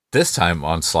This time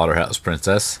on Slaughterhouse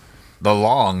Princess, The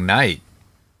Long Night.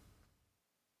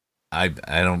 I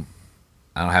don't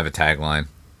have a tagline.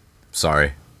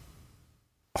 Sorry.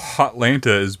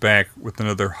 Hotlanta is back with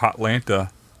another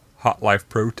Hotlanta Hot Life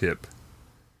Pro tip.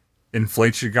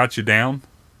 Inflation got you down?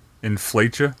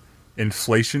 Inflation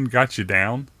got you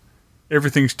down?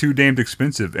 Everything's too damned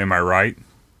expensive, am I right?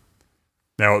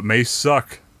 Now it may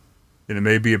suck, and it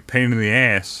may be a pain in the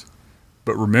ass,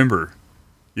 but remember,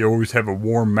 you always have a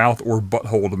warm mouth or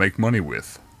butthole to make money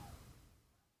with.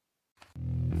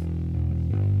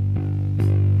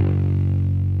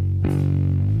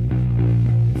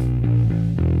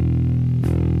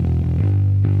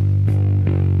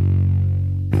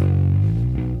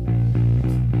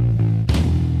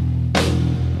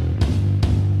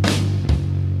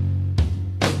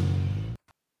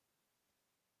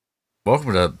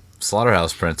 Welcome to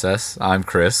Slaughterhouse Princess. I'm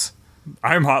Chris.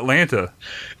 I'm Hotlanta.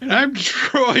 And I'm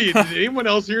Troy. Did anyone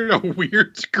else hear a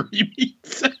weird screaming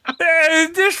sound?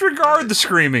 Disregard the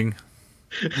screaming.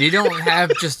 You don't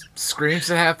have just screams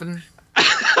that happen?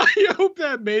 I hope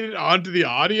that made it onto the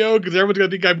audio, because everyone's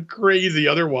going to think I'm crazy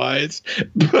otherwise.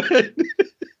 But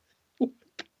I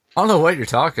don't know what you're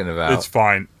talking about. It's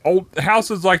fine. Old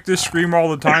houses like this scream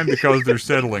all the time because they're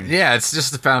settling. Yeah, it's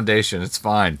just the foundation. It's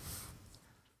fine.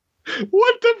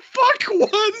 what the fuck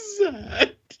was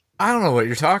that? I don't know what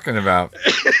you're talking about.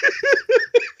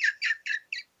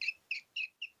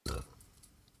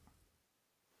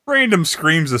 Random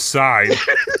screams aside.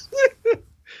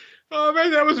 Oh man,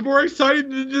 that was more exciting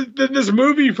than this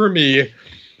movie for me.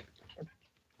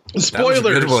 Spoilers. That was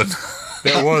a good one.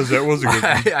 That was a good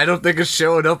one. I don't think it's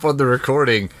showing up on the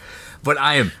recording, but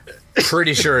I am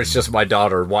pretty sure it's just my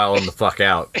daughter wilding the fuck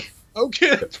out.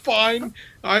 Okay, that's fine.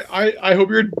 I hope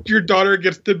your daughter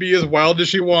gets to be as wild as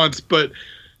she wants, but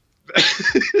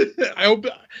I hope.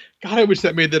 God, I wish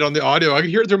that made that on the audio. I can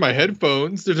hear it through my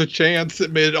headphones. There's a chance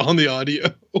it made it on the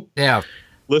audio. Yeah,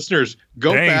 listeners,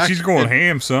 go Dang, back. she's going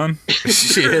ham, son.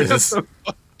 she is.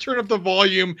 Turn up the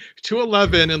volume to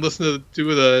 11 and listen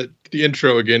to the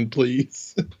intro again,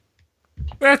 please.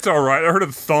 That's all right. I heard a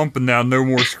thump and now no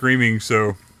more screaming.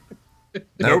 So,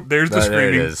 nope. There's the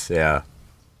screaming. There it is. Yeah.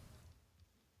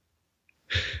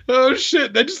 Oh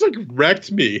shit! That just like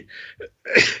wrecked me.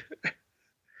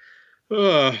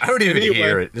 I don't even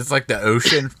hear it. It's like the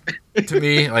ocean to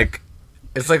me. Like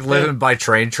it's like living by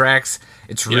train tracks.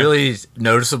 It's really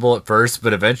noticeable at first,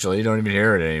 but eventually you don't even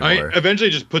hear it anymore. Eventually,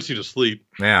 it just puts you to sleep.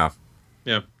 Yeah.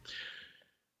 Yeah.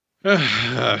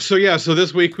 So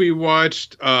this week we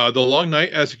watched The Long Night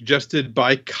as suggested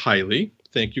by Kylie.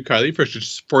 Thank you, Kylie,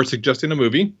 for suggesting a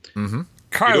movie. Mm-hmm.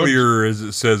 Kylie, as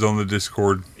it says on the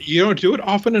Discord. You don't do it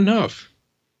often enough.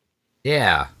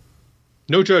 Yeah.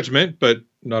 No judgment, but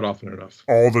not often enough.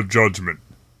 All the judgment.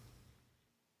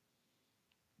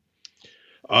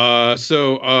 I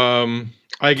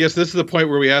guess this is the point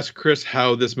where we ask Chris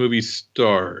how this movie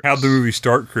starts. How'd the movie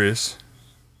start, Chris?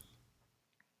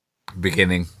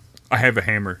 Beginning. I have a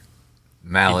hammer.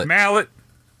 Mallet.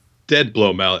 Dead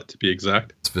blow mallet, to be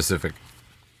exact. Specific.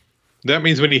 That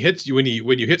means when he hits you, when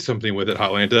you hit something with it,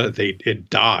 Hotlanta, it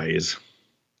dies.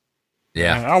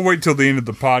 Yeah. I'll wait till the end of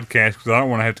the podcast because I don't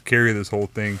want to have to carry this whole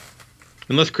thing.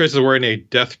 Unless Chris is wearing a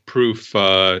death-proof,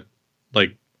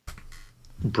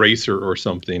 bracer or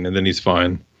something, and then he's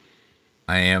fine.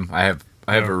 I am. I have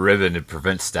a ribbon to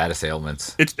prevent status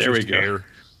ailments. It's there just we go. hair.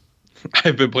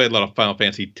 I've been playing a lot of Final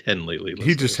Fantasy X lately.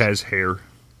 He just has hair.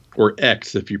 Or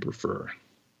X, if you prefer.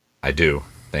 I do.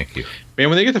 Thank you. Man,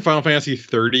 when they get to Final Fantasy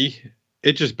 30,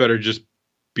 it just better just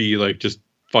be just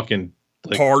fucking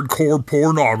hardcore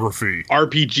pornography.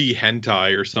 RPG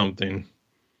hentai or something.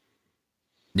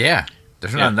 Yeah.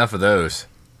 There's not enough of those.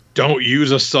 Don't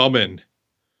use a summon.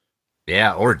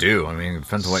 Yeah, or do. I mean, it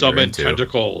depends on what summon you're into.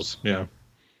 Tentacles. Yeah.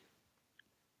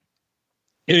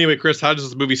 Anyway, Chris, how does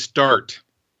this movie start?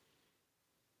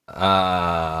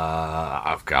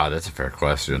 Oh God, that's a fair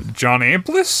question. John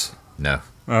Amplis? No.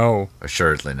 Oh.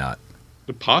 Assuredly not.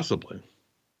 Possibly.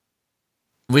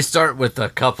 We start with a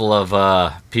couple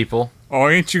of people. Oh,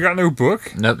 ain't you got no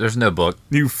book? Nope, there's no book.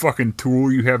 You fucking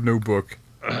tool, you have no book.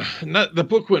 The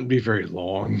book wouldn't be very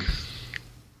long.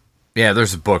 Yeah,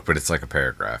 there's a book, but it's like a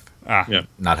paragraph. Yeah.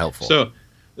 Not helpful. So,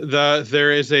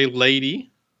 there is a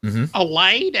lady. Mm-hmm. A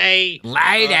lady.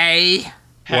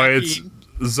 Why, it's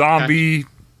Zombie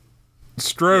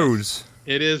Strodes.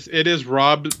 Yes. It is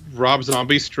Rob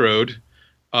Zombie Strode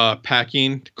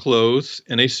packing clothes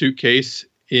in a suitcase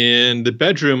in the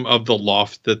bedroom of the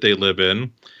loft that they live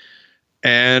in.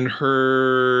 And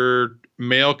her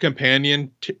male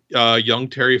companion, young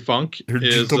Terry Funk, Her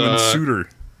is gentleman suitor.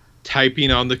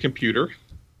 typing on the computer.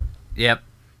 Yep.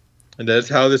 And that's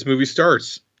how this movie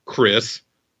starts, Chris.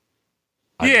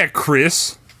 Yeah,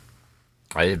 Chris.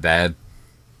 I did bad.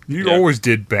 You always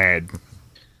did bad.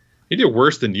 You did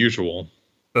worse than usual.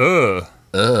 Ugh.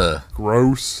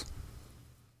 Gross.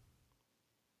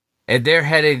 And they're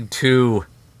heading to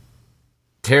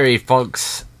Terry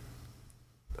Funk's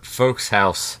folks'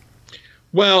 house.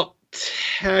 Well,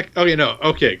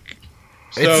 okay.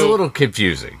 So, It's a little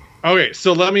confusing. Okay,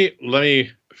 so let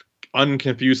me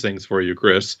unconfuse things for you,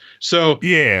 Chris. So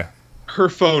Yeah. her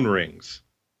phone rings.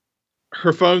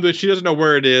 Her phone, that she doesn't know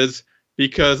where it is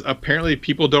because apparently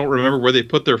people don't remember where they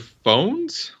put their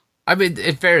phones. I mean,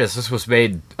 in fairness, this was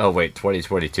made. Oh wait,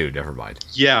 2022. Never mind.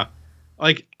 Yeah,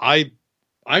 like I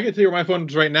can tell you where my phone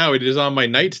is right now. It is on my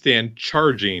nightstand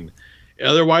charging.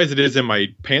 Otherwise, it is in my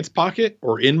pants pocket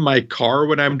or in my car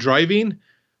when I'm driving,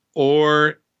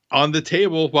 or on the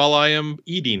table while I am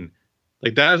eating.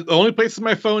 Like that's the only place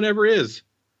my phone ever is.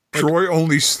 Troy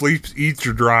only sleeps, eats,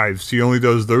 or drives. He only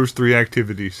does those 3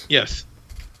 activities. Yes.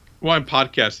 Well, I'm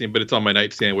podcasting, but it's on my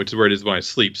nightstand, which is where it is when I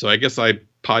sleep. So I guess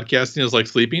podcasting is like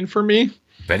sleeping for me.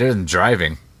 Better than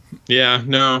driving. Yeah,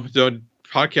 no,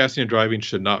 podcasting and driving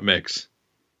should not mix.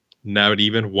 Not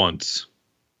even once.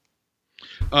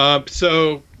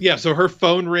 So her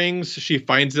phone rings. She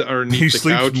finds it underneath He the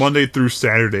sleeps couch. Monday through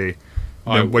Saturday,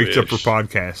 and then wakes up for wish.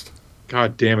 podcast.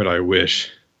 God damn it, I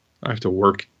wish. I have to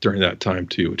work during that time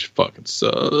too, which fucking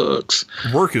sucks.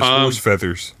 Work is horse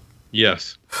feathers.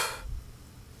 Yes.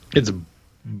 It's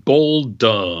bull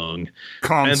dung.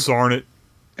 Consarn it.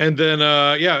 And then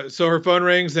so her phone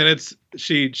rings and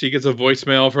she gets a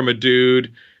voicemail from a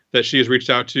dude that she has reached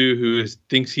out to who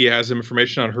thinks he has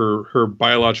information on her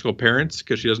biological parents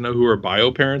because she doesn't know who her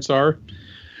bio parents are.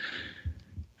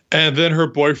 And then her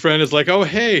boyfriend is like, "Oh,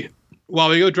 hey, while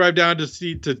we go drive down to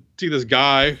see this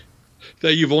guy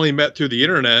that you've only met through the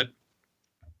internet,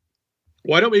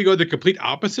 why don't we go the complete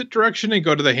opposite direction and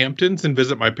go to the Hamptons and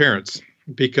visit my parents?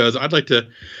 Because I'd like to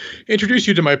introduce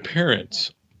you to my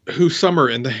parents who summer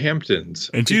in the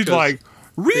Hamptons." And she's like,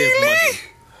 really?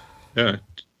 Yeah.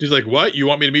 She's like, "What? You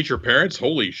want me to meet your parents?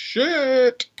 Holy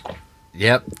shit."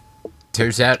 Yep.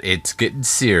 Turns out it's getting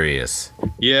serious.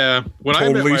 Yeah.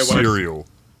 Totally serial.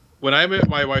 When I met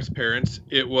my wife's parents,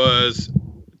 it was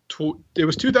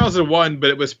 2001, but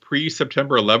it was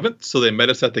pre-September 11th, so they met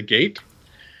us at the gate.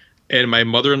 And my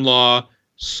mother-in-law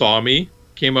saw me,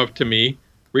 came up to me,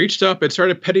 reached up and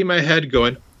started petting my head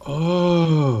going,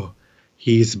 "Oh,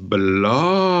 he's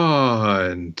blonde."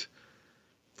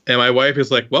 And my wife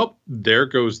is like, "Well, there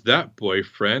goes that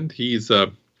boyfriend. He's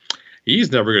never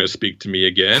going to speak to me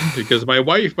again," because my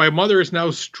mother is now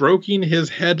stroking his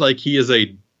head like he is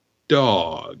a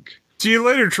dog. See you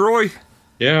later, Troy.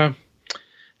 Yeah.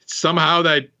 Somehow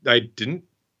that I didn't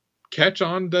catch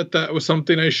on that was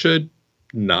something I should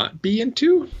not be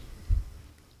into.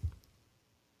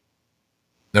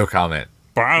 No comment.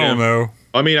 But I don't know.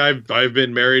 I mean, I've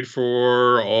been married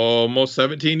for almost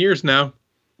 17 years now.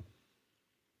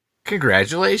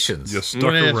 Congratulations. You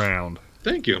stuck around.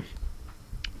 Thank you.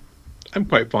 I'm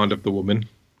quite fond of the woman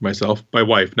myself. My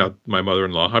wife, not my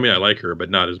mother-in-law. I mean, I like her, but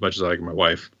not as much as I like my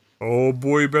wife. Oh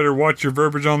boy, you better watch your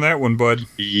verbiage on that one, bud.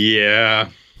 Yeah.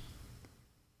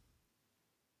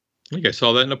 I think I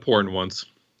saw that in a porn once.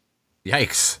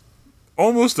 Yikes.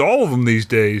 Almost all of them these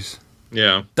days.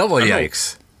 Yeah. Double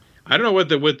yikes. I don't know what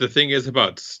the thing is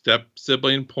about step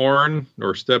sibling porn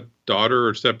or stepdaughter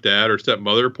or stepdad or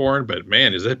stepmother porn, but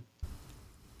man, is it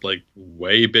like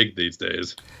way big these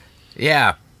days.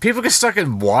 Yeah. People get stuck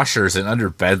in washers and under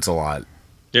beds a lot.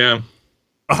 Yeah.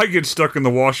 I get stuck in the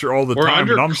washer all the Or time,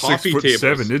 under and I'm coffee 6'7".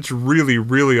 tables. It's really,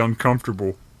 really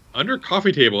uncomfortable. Under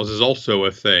coffee tables is also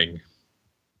a thing.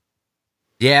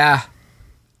 Yeah.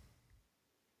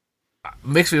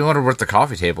 Makes me wonder what the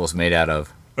coffee table is made out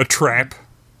of. A trap.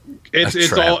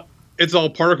 It's all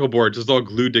particle boards. It's all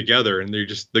glued together, and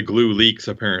the glue leaks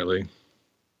apparently.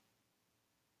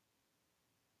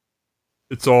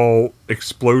 It's all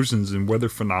explosions and weather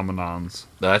phenomenons.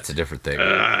 No, that's a different thing.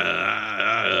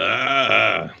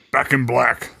 Back in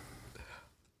black.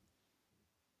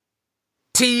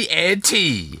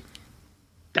 TNT.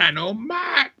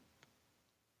 Dynamite.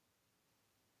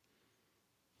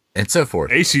 And so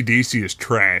forth. AC/DC is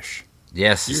trash.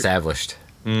 Yes, established.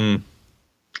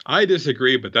 I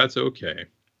disagree, but that's okay.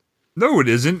 No, it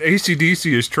isn't.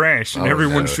 AC/DC is trash, and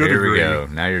everyone should Here agree. we go.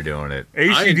 Now you're doing it.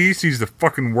 AC/DC is the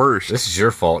fucking worst. This is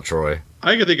your fault, Troy.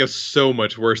 I can think of so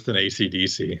much worse than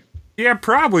AC/DC. Yeah,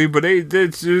 probably, but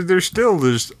they're still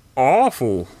just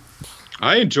awful.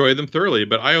 I enjoy them thoroughly,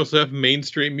 but I also have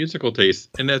mainstream musical taste,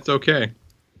 and that's okay.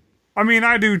 I mean,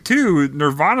 I do too.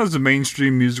 Nirvana's a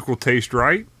mainstream musical taste,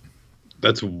 right?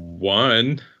 That's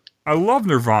one. I love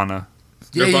Nirvana.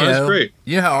 Yeah, Nirvana's great.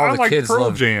 You know how all I the like kids Pearl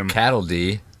love Jam. Cattle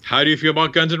D. How do you feel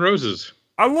about Guns N' Roses?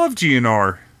 I love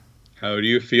GNR. How do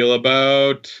you feel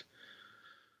about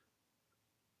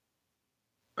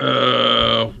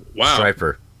wow.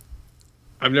 Striper.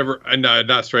 I've never no,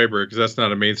 not Striper, because that's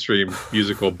not a mainstream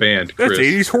musical band, That's Chris.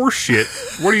 80s horse shit.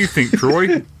 What do you think,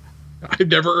 Troy? I've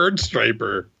never heard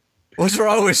Striper. What's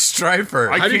wrong with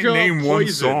Striper? I How do you can't feel about name one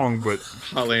Poison? song, but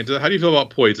Hotlanta, how do you feel about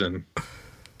Poison?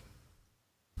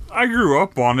 I grew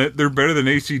up on it. They're better than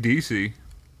AC/DC.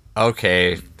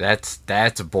 Okay, that's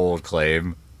a bold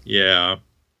claim. Yeah.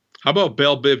 How about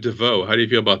Belle Biv DeVoe? How do you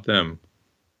feel about them?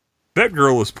 That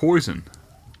girl is Poison.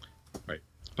 Right.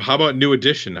 How about New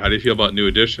Edition? How do you feel about New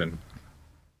Edition?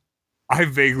 I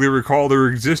vaguely recall their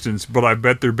existence, but I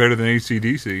bet they're better than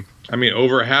AC/DC. I mean,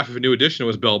 over half of New Edition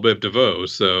was Belle Biv DeVoe,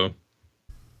 so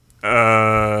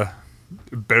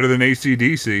Better than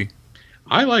AC/DC.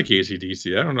 I like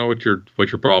AC/DC. I don't know what your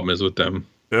problem is with them.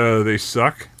 They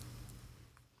suck.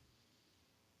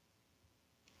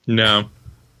 No.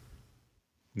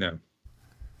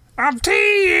 I'm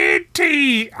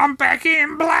TNT. I'm back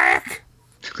in black.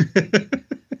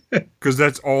 Because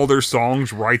that's all their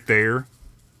songs right there.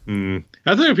 I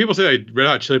think when people say like, Red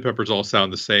Hot Chili Peppers all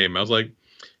sound the same, I was like,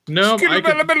 no,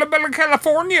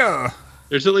 California.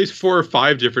 there's at least 4 or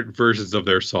 5 different versions of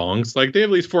their songs. Like, they have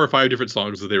at least 4 or 5 different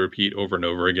songs that they repeat over and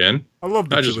over again. I love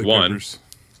the Not Chili just one. Peppers.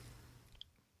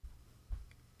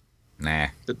 Nah.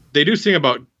 They do sing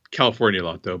about California a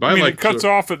lot, though. But I mean, like it cuts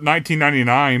off at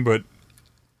 1999, but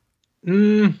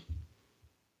I'm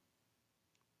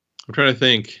trying to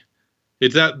think.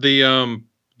 Is that the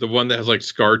one that has like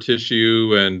scar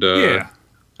tissue and yeah.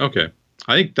 Okay.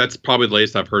 I think that's probably the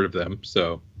latest I've heard of them,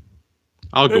 so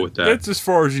I'll go with that. That's as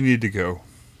far as you need to go.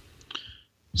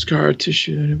 Scar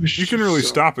tissue. You can really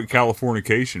stop at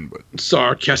Californication, but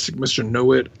Sarcastic Mr.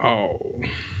 Know-It-All.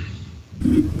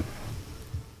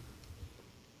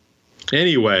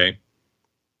 Anyway,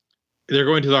 they're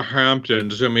going to the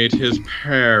Hamptons to meet his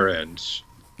parents.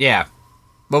 Yeah,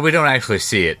 but we don't actually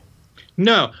see it.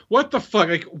 No, what the fuck?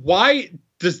 Like, why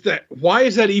is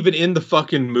that even in the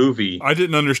fucking movie? I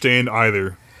didn't understand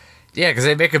either. Yeah, because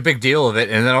they make a big deal of it,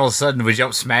 and then all of a sudden we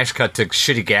jump smash cut to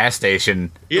shitty gas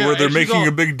station. Yeah, where they're and she's making all-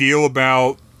 a big deal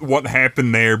about what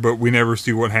happened there, but we never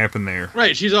see what happened there.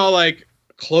 Right, she's all like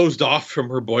closed off from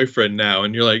her boyfriend now,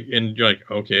 and you're like,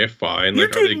 okay, fine. You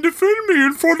Like, are didn't defend me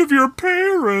in front of your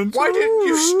parents. Why didn't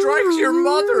you strike your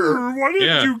mother? Why didn't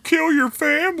Yeah. you kill your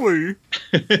family?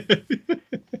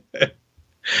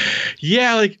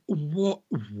 Yeah, like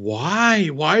why?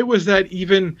 Why was that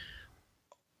even?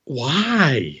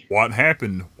 Why? What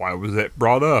happened? Why was that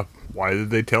brought up? Why did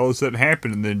they tell us that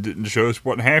happened and then didn't show us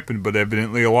what happened? But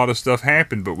evidently a lot of stuff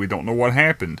happened, but we don't know what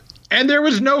happened. And there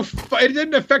was no. It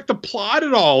didn't affect the plot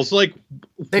at all. So like,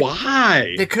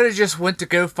 why? They could have just went to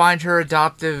go find her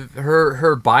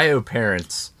her bio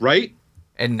parents, Right?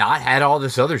 and not had all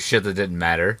this other shit that didn't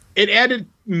matter. It added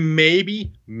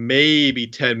maybe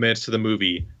 10 minutes to the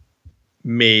movie.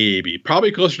 Maybe.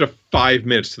 Probably closer to 5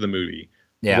 minutes to the movie.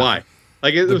 Yeah. Why?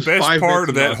 Like, it The was best 5 part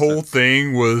of minutes that whole nonsense.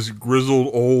 thing was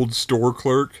grizzled old store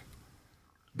clerk.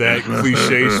 That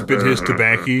cliche spit his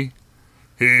tobacco.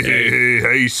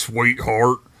 Hey,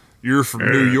 sweetheart. You're from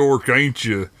New York, ain't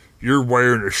you? You're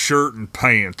wearing a shirt and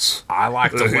pants. I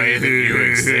like the way that you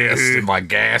exist in my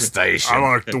gas station. I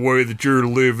like the way that you're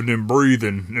living and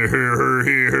breathing.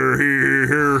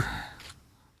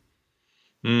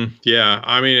 Yeah,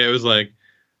 I mean, it was like,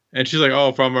 and she's like,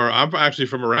 "Oh, I'm actually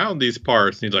from around these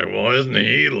parts." And he's like, "Well, isn't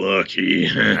he lucky?"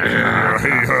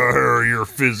 Your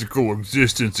physical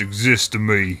existence exists to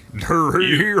me.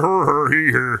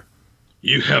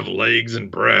 You have legs and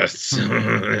breasts.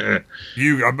 I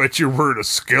bet you're wearing a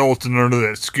skeleton under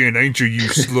that skin, ain't you, you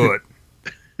slut?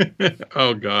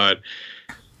 Oh God.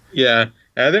 Yeah.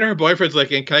 And then her boyfriend's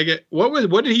like, "And can I get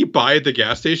what did he buy at the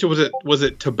gas station? Was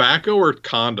it tobacco or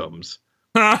condoms?"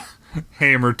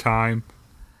 Hammer time.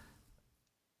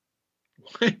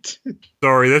 What?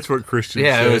 Sorry, that's what Christian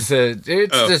Yeah, said.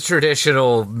 it's the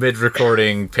traditional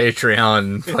mid-recording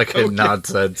Patreon fucking Okay.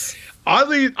 nonsense.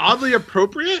 Oddly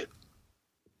appropriate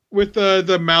with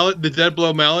the mallet, the dead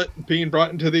blow mallet being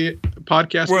brought into the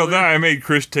podcast. Well, earlier. now I made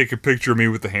Chris take a picture of me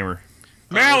with the hammer.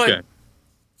 Mallet! Okay.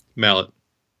 Mallet.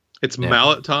 It's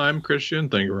mallet time, Christian.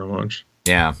 Thank you very much.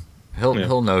 Yeah, Yeah.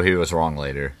 he'll know he was wrong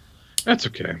later. That's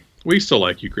okay. We still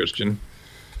like you, Christian.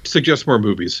 Suggest more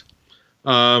movies.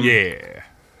 Yeah.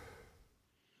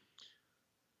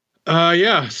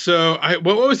 Yeah. So,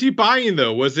 what was he buying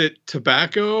though? Was it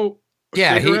tobacco?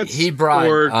 Yeah, cigarettes, he brought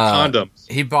or condoms.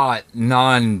 He bought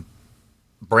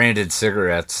non-branded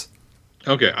cigarettes.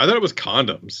 Okay, I thought it was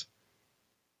condoms.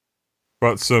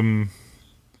 About some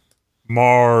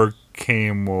Mar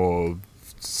Camel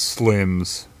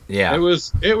Slims. Yeah. It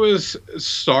was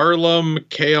Sarlum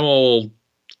Camel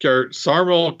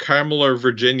or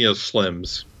Virginia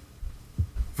Slims.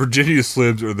 Virginia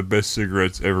Slims are the best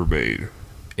cigarettes ever made.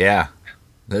 Yeah.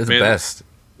 They're the best.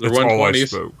 They're That's all I 120s.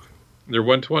 spoke. They're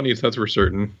 120s, that's for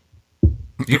certain.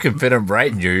 You can fit them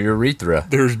right in your urethra.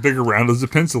 They're as big around as a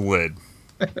pencil lead.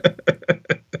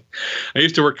 I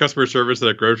used to work customer service at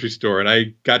a grocery store, and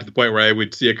I got to the point where I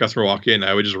would see a customer walk in,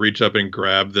 I would just reach up and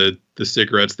grab the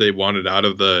cigarettes they wanted out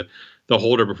of the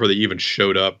holder before they even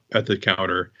showed up at the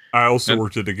counter. I also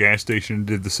worked at a gas station and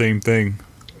did the same thing.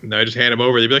 And I just hand them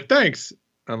over. They'd be like, "Thanks."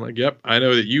 I'm like, "Yep, I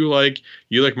know that you like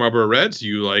Marlboro Reds,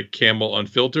 you like Camel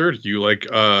Unfiltered, you like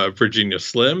Virginia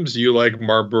Slims, you like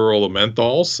Marlboro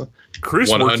Menthols."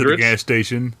 Chris 100s. worked at a gas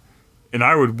station, and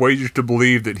I would wager to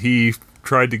believe that he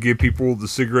tried to give people the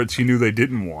cigarettes he knew they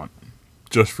didn't want,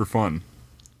 just for fun.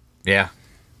 Yeah.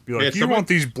 Be like, Yeah, you want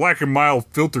these Black and Mild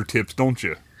filter tips, don't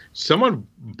you? Someone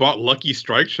bought Lucky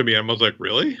Strikes for me, and I was like,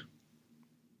 "Really?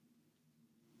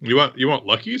 You want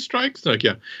Lucky Strikes?" Like,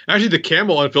 yeah. Actually, the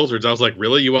Camel Unfiltered, I was like,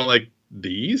 "Really? You want like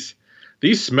these?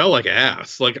 These smell like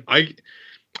ass." Like I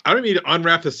don't need to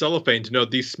unwrap the cellophane to know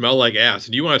these smell like ass.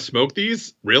 Do you want to smoke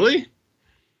these? Really?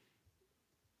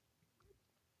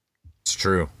 It's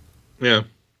true. Yeah.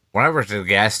 When I worked at a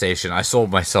gas station, I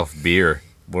sold myself beer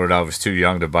when I was too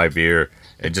young to buy beer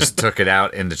and just took it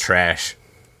out in the trash.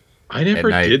 I never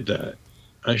night. did that.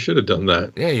 I should have done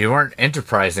that. Yeah, you weren't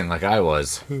enterprising like I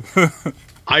was.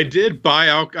 I did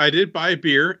buy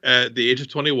beer at the age of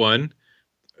 21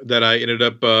 that I ended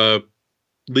up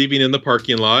leaving in the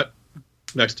parking lot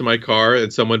next to my car,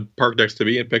 and someone parked next to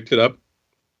me and picked it up.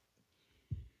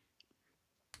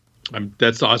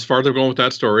 That's as far as I'm going with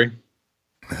that story.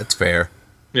 That's fair.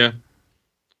 Yeah.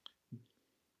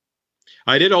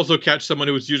 I did also catch someone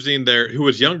who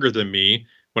was younger than me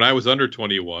when I was under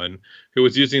 21, who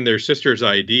was using their sister's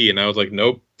ID, and I was like,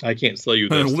 "Nope, I can't sell you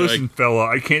this." Listen, fella,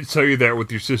 I can't sell you that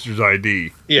with your sister's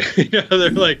ID. Yeah, they're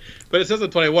like, "But it says I'm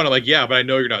 21." I'm like, "Yeah, but I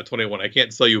know you're not 21. I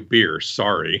can't sell you beer.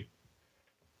 Sorry."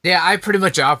 Yeah, I pretty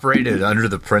much operated under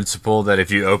the principle that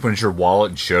if you opened your wallet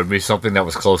and showed me something that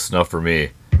was close enough for me.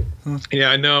 Yeah,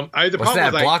 I know. What's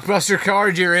that, Blockbuster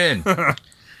card you're in?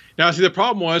 Now, see, the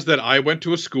problem was that I went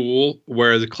to a school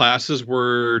where the classes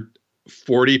were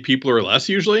 40 people or less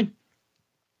usually.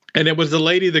 And it was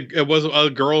it was a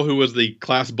girl who was the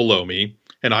class below me,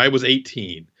 and I was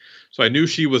 18. So I knew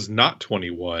she was not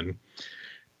 21.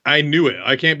 I knew it.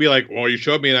 I can't be like, "Well, you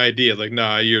showed me an ID." I was like,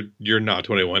 "Nah, you're not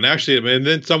 21." Actually, and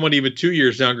then someone even 2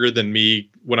 years younger than me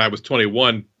when I was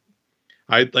 21,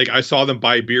 I saw them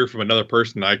buy beer from another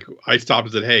person. I stopped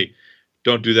and said, "Hey,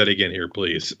 don't do that again here,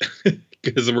 please."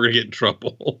 Because we're going to get in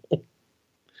trouble.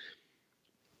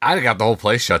 I'd have got the whole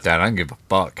place shut down. I don't give a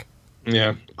fuck.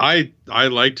 Yeah. I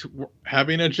liked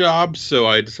having a job, so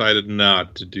I decided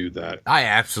not to do that. I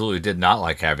absolutely did not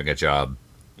like having a job.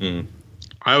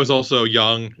 I was also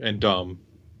young and dumb.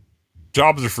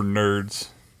 Jobs are for nerds.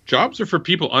 Jobs are for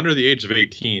people under the age of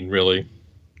 18, really.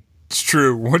 It's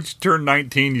true. Once you turn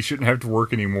 19, you shouldn't have to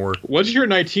work anymore. Once you're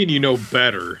 19, you know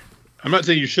better. I'm not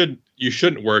saying you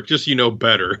shouldn't work, just you know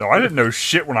better. No, I didn't know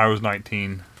shit when I was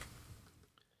 19.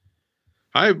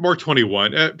 I'm more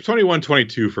 21. 21,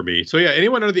 22 for me. So yeah,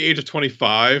 anyone under the age of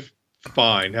 25,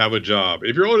 fine, have a job.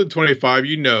 If you're older than 25,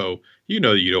 you know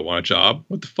that you don't want a job.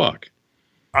 What the fuck?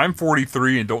 I'm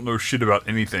 43 and don't know shit about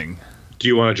anything. Do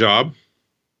you want a job?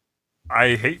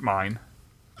 I hate mine.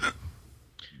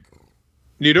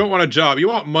 You don't want a job. You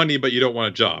want money, but you don't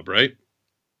want a job, right?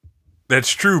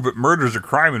 That's true, but murder's a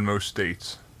crime in most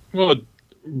states. Well,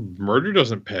 murder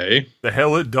doesn't pay. The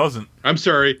hell it doesn't. I'm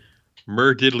sorry.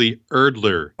 Murdiddly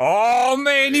Erdler. Oh,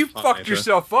 man, you fucked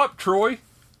yourself up, Troy.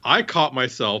 I caught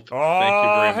myself. Oh, Thank you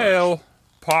very much. hell.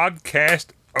 Podcast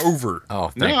over. Oh,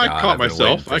 thank No, God. I caught I've been myself.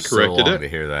 waiting for I corrected so long it. to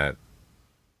hear that.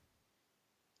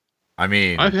 I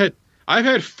mean, I've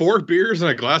had 4 beers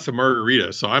and a glass of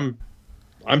margarita, so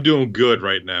I'm doing good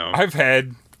right now. I've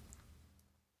had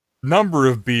number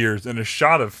of beers and a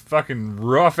shot of fucking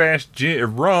rough-ass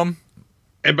rum.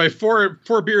 And by 4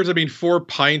 beers, I mean 4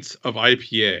 pints of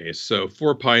IPA. So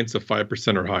 4 pints of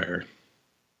 5% or higher.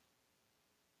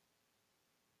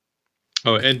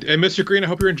 Oh, and Mr. Green, I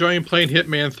hope you're enjoying playing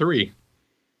Hitman 3.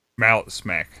 Mallet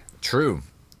smack. true.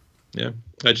 Yeah,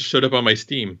 that just showed up on my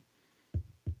Steam.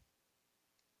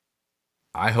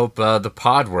 I hope the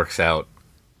pod works out.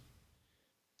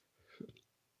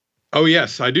 Oh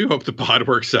yes, I do hope the pod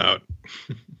works out.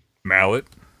 Mallet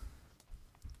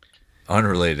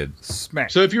Unrelated.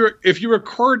 smack. So if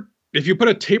you put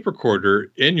a tape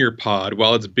recorder in your pod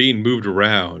while it's being moved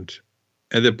around,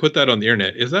 and then put that on the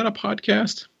internet. Is that a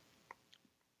podcast?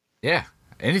 Yeah.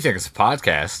 Anything is a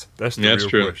podcast. That's the That's real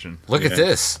true. question. Look at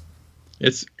this.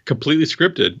 It's completely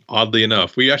scripted, oddly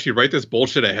enough. We actually write this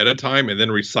bullshit ahead of time and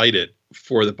then recite it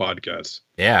for the podcast.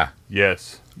 Yeah.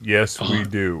 Yes, we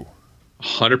do.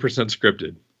 100%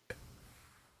 scripted.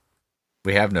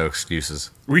 We have no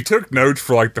excuses. We took notes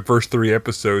for like the first 3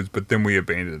 episodes, but then we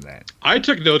abandoned that. I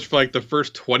took notes for like the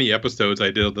first 20 episodes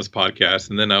I did of this podcast,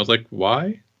 and then I was like,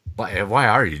 why? Why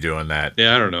are you doing that?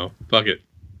 Yeah, I don't know. Fuck it.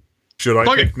 Should I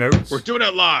Fuck take it. notes? We're doing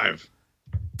it live.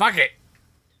 Fuck it.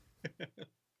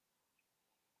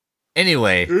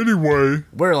 Anyway,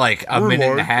 we're like a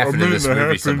minute and a half into this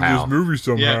movie somehow.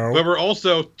 Yeah, but we're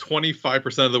also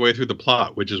 25% of the way through the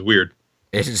plot, which is weird.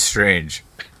 It is strange.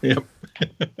 Yep.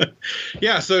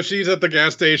 Yeah, so she's at the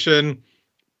gas station.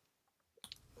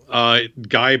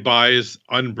 Guy buys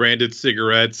unbranded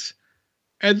cigarettes,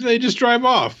 and they just drive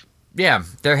off. Yeah,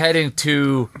 they're heading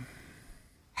to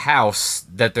house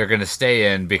that they're going to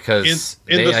stay in because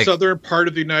in the southern part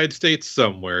of the United States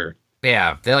somewhere.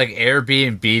 Yeah, they like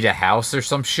Airbnb a house or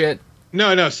some shit.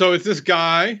 No. So it's this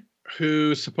guy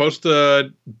who's supposed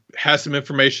to have some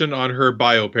information on her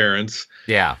bio parents.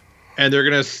 Yeah. And they're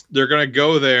gonna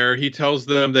go there. He tells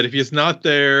them that if he's not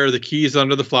there, the key's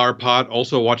under the flower pot.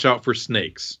 Also, watch out for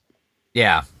snakes.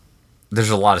 Yeah,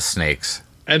 there's a lot of snakes.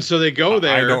 And so they go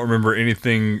there. I don't remember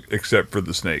anything except for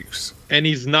the snakes. And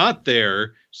he's not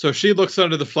there. So she looks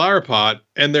under the flower pot,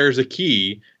 and there's a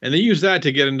key, and they use that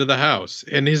to get into the house.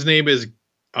 And his name is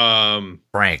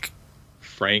Frank.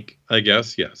 Frank, I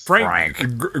guess. Yes. Frank.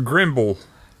 Grimble.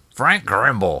 Frank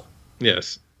Grimble.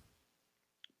 Yes.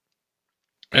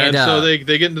 And so they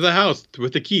get into the house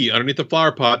with the key underneath the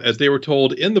flower pot, as they were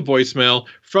told in the voicemail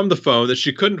from the phone that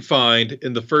she couldn't find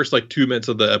in the first 2 minutes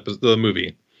of the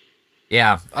movie.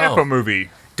 Yeah. Epa movie.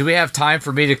 Do we have time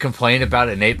for me to complain about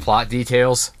innate plot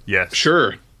details? Yes.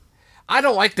 Sure. I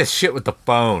don't like this shit with the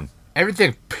phone.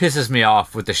 Everything pisses me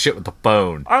off with the shit with the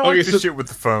phone. I like the shit with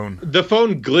the phone. The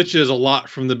phone glitches a lot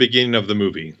from the beginning of the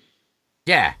movie.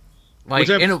 Yeah. Which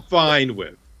I'm fine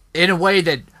with. In a way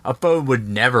that a phone would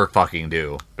never fucking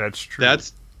do. That's true.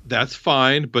 That's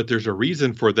fine, but there's a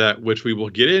reason for that, which we will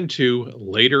get into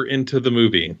later into the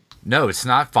movie. No, it's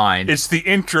not fine. It's the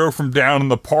intro from Down in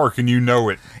the Park, and you know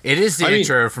it. It is the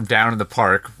intro from Down in the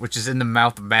Park, which is in the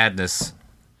mouth of madness.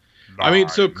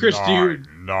 So Chris, do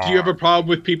you have a problem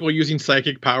with people using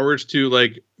psychic powers to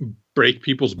break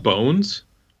people's bones?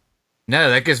 No,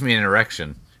 that gives me an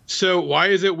erection. So why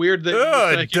is it weird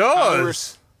that it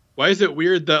does? Why is it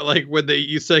weird that when they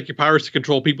use psychic powers to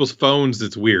control people's phones,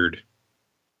 it's weird?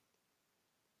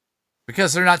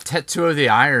 Because they're not Tetsuo the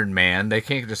Iron Man. They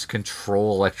can't just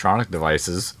control electronic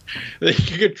devices. They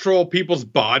can control people's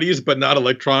bodies, but not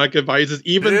electronic devices,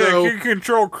 even though... They can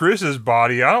control Chris's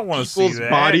body. I don't want to see that. People's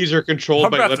bodies are controlled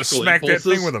by electrical impulses. I'm about to smack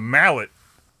that thing with a mallet.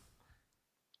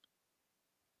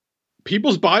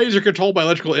 People's bodies are controlled by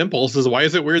electrical impulses. Why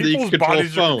is it weird that you can control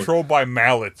bodies are controlled by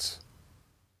mallets?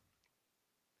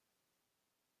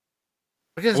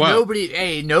 Because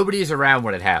nobody's around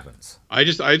when it happens. I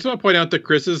just want to point out that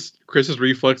Chris's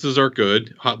reflexes are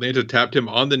good. Hotlanta tapped him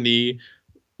on the knee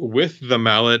with the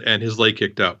mallet, and his leg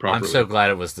kicked out properly. I'm so glad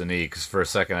it was the knee, because for a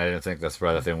second I didn't think that's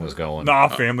where the thing was going. Nah,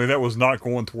 family, that was not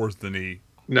going towards the knee.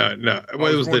 No, well,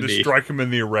 it was the knee. To strike him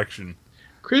in the erection.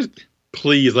 Chris,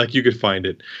 please, you could find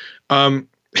it. Oh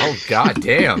god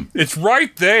damn! It's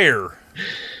right there.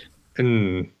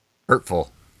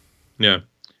 Hurtful. Yeah.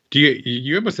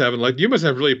 You must have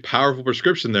really powerful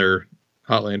prescription there,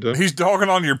 Hotlanta. He's dogging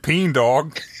on your peen,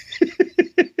 dog.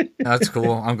 That's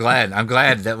cool. I'm glad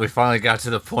that we finally got to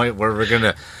the point where we're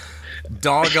gonna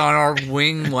dog on our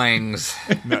wing wangs.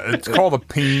 No, it's called a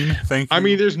peen. Thank you. I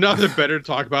mean, there's nothing better to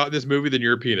talk about in this movie than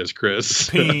your penis, Chris.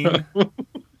 Peen.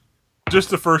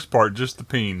 Just the first part, just the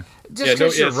peen. Just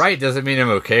because you're right doesn't mean I'm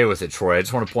okay with it, Troy. I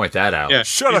just want to point that out. Yeah,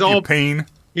 shut up, you peen.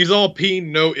 He's all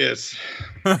peen, no is.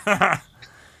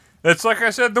 It's like I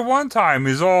said the one time.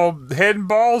 He's all head and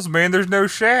balls, man. There's no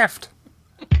shaft.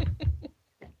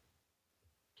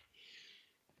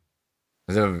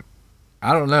 So,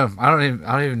 I don't know. I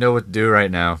don't even know what to do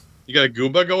right now. You got a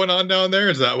Goomba going on down there?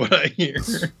 Is that what I hear?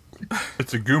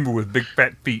 It's a Goomba with big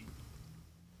fat feet.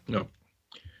 No.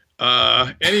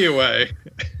 Anyway.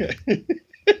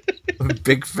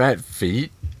 Big fat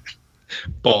feet?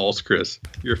 Balls, Chris.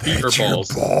 Your feet are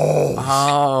balls.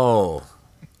 Oh.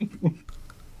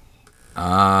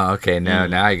 Okay, now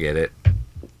I get it.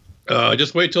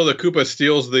 Just wait till the Koopa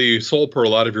steals the soul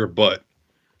pearl out of your butt.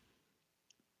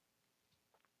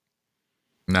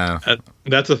 No.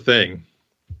 That's a thing.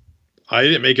 I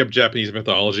didn't make up Japanese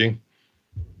mythology.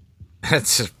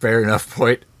 That's a fair enough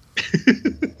point.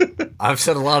 I've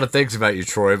said a lot of things about you,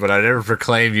 Troy, but I never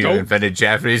proclaimed you invented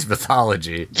Japanese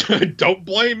mythology. Don't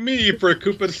blame me for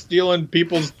Koopas stealing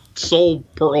people's soul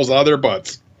pearls out of their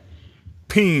butts.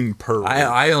 Peen pearl.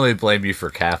 I only blame you for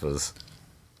Kappas.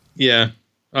 Yeah.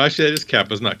 Actually, it is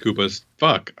Kappas, not Koopas.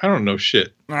 Fuck. I don't know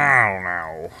shit. I don't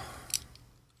know.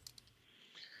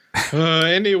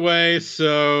 Anyway,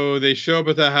 so they show up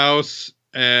at the house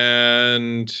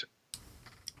and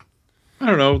I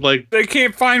don't know, like They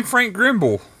can't find Frank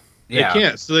Grimble. Yeah. they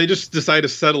can't, so they just decide to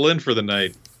settle in for the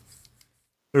night.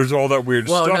 There's all that weird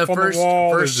stuff on the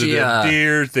wall. There's the dead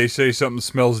deers. They say something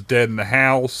smells dead in the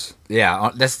house.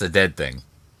 Yeah, that's the dead thing.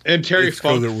 And Terry It's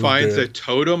 'cause Funk it was finds dead. a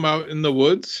totem out in the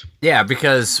woods. Yeah,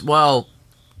 because, well,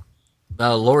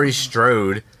 Laurie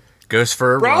Strode goes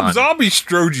for a Rob run. Zombie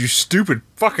Strode, you stupid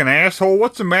fucking asshole.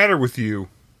 What's the matter with you?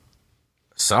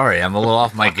 Sorry, I'm a little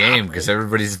off my game because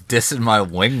everybody's dissing my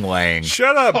wing wang.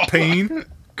 Shut up, Peen.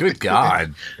 Good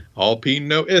God. All Peen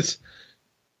no is.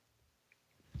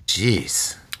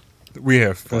 Jeez. We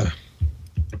have fun.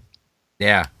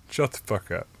 Yeah. Shut the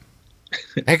fuck up.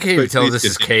 I can't even tell if please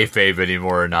this is kayfabe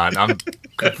anymore or not. I'm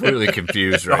completely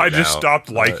confused right now. I just stopped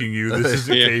liking you. This is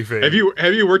a kayfabe.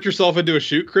 Have you worked yourself into a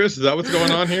shoot, Chris? Is that what's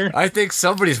going on here? I think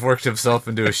somebody's worked himself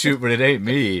into a shoot, but it ain't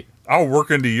me. I'll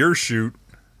work into your shoot.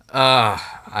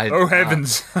 Oh,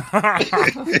 heavens.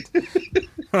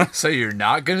 So you're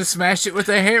not going to smash it with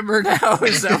a hammer now?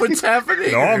 Is that what's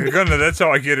happening? No, I'm gonna. That's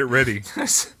how I get it ready.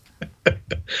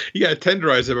 You gotta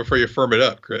tenderize it before you firm it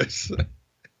up, Chris.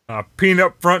 Peen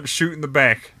up front, shoot in the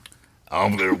back.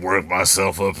 I'm going to work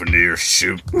myself up into your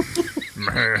shoot.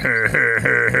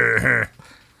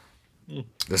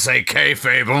 This ain't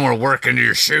kayfabe. I'm going to work into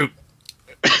your shoot.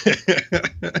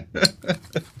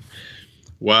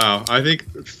 Wow, I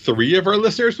think 3 of our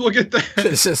listeners will get that.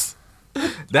 It's just,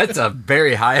 that's a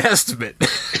very high estimate.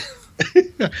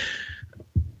 I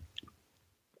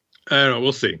don't know.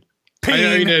 We'll see.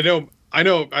 I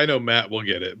know Matt will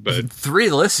get it, but 3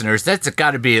 listeners, that's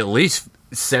got to be at least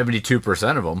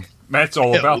 72% of them. That's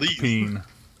all At about least. the peen.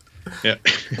 yeah.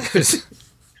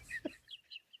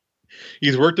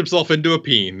 He's worked himself into a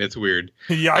peen. It's weird.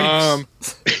 Yikes.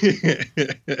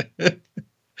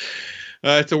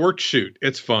 It's a work shoot.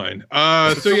 It's fine.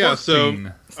 So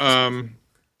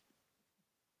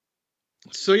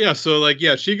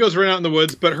she goes right out in the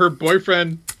woods, but her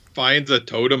boyfriend finds a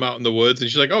totem out in the woods, and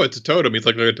she's like, "Oh, it's a totem." He's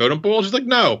like a totem pole. She's like,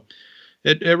 "No,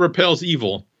 it repels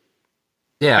evil."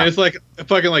 Yeah. And it's like a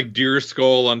fucking like deer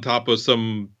skull on top of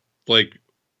some like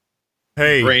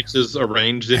Hey, branches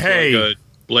arranged into Hey. like a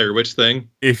Blair Witch thing.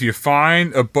 if you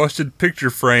find a busted picture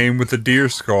frame with a deer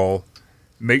skull,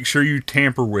 make sure you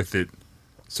tamper with it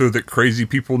so that crazy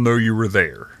people know you were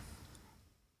there.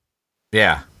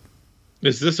 Yeah.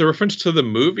 Is this a reference to the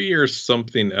movie or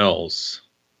something else?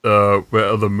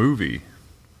 Well, the movie.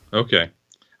 Okay,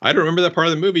 I don't remember that part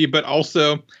of the movie, but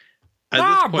also, at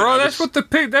this point, Bro, that's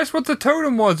what the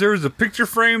totem was. There was a picture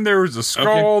frame, there was a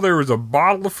skull, there was a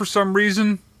bottle for some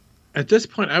reason. At this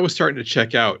point, I was starting to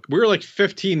check out. We were like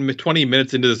 15, 20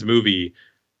 minutes into this movie,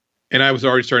 and I was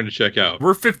already starting to check out.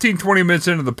 We're 15, 20 minutes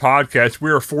into the podcast.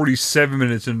 We are 47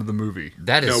 minutes into the movie.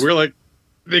 That is We're like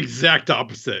the exact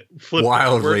opposite. Flip.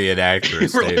 wildly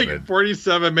inaccurate We're statement. like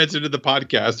 47 minutes into the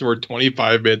podcast, and we're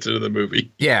 25 minutes into the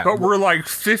movie. Yeah. But we're like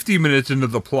 50 minutes into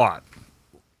the plot.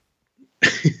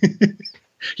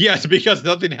 Yes, because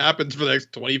nothing happens for the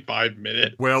next 25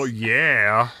 minutes. Well,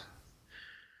 yeah.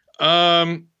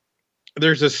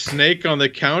 There's a snake on the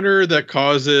counter that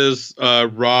causes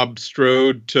Rob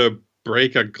Strode to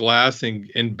break a glass and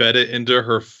embed it into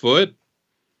her foot.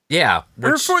 Yeah.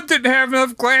 Her foot didn't have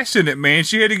enough glass in it, man.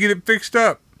 She had to get it fixed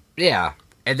up. Yeah.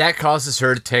 And that causes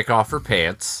her to take off her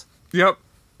pants. Yep.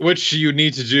 Which you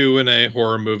need to do in a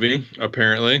horror movie,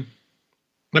 apparently.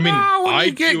 I mean, when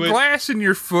you get do it. glass in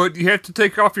your foot, you have to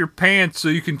take off your pants so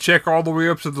you can check all the way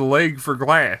up to the leg for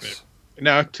glass.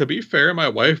 Now, to be fair, my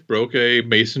wife broke a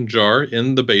mason jar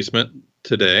in the basement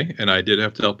today, and I did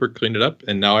have to help her clean it up.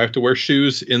 And now I have to wear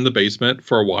shoes in the basement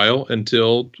for a while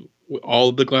until all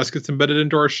of the glass gets embedded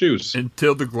into our shoes.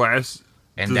 Until the glass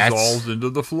And dissolves into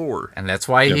the floor. And that's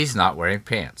why he's not wearing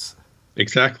pants.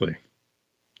 Exactly.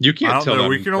 You I can't don't tell know. that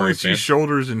We I'm can only wearing see pants.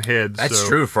 shoulders and heads. That's so-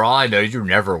 true. For all I know, you're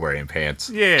never wearing pants.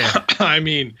 Yeah. I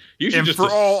mean, you should And just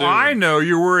for all assume. I know,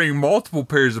 you're wearing multiple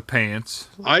pairs of pants.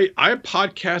 I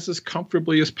podcast as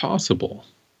comfortably as possible.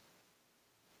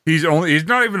 He's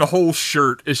not even a whole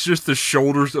shirt. It's just the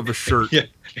shoulders of a shirt. Yeah,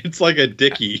 it's like a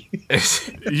dickie.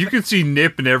 You can see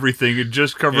nip and everything. It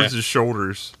just covers Yeah. his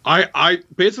shoulders. I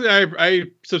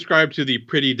subscribe to the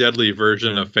Pretty Deadly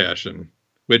version of fashion,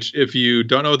 which if you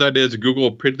don't know what that is,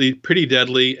 Google Pretty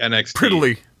Deadly NXT.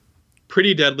 Prettily.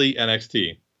 Pretty Deadly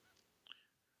NXT.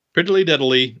 Pretty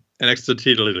Deadly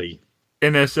NXT.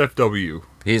 NSFW.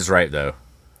 He's right though.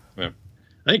 Yeah.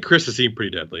 I think Chris has seen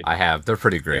Pretty Deadly. I have. They're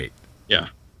pretty great. Yeah.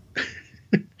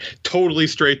 Totally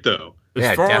straight though.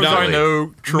 As far as I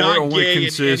know, Troy Not only gay in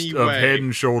consists any of way. Head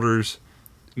and Shoulders.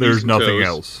 There's Knees and nothing toes.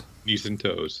 else. Knees and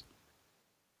toes.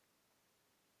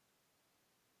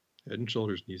 Head and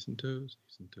shoulders, knees and toes,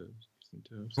 knees and toes, knees and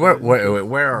toes.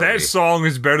 Where are That we? song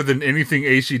is better than anything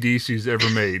AC/DC's ever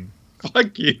made.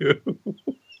 Fuck you.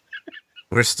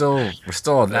 We're still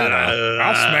on that.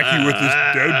 I'll smack you with this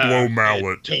dead blow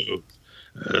mallet.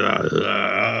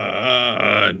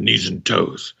 Knees and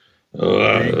toes.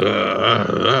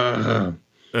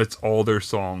 That's all their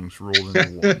songs rolled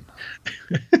into one.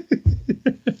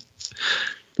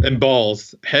 And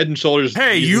balls. Head and shoulders.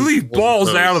 Hey, knees you and leave toes.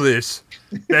 balls out of this.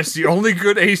 That's the only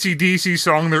good AC/DC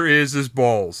song there is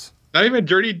balls. Not even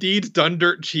Dirty Deeds Done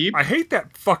Dirt Cheap. I hate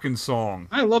that fucking song.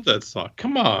 I love that song.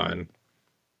 Come on.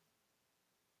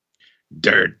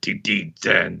 Dirty Deeds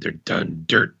and they're done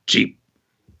dirt cheap.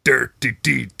 Dirty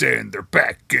deeds and they're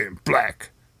back in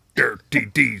black. Dirty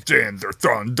deeds and they're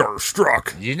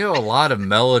thunderstruck. You know a lot of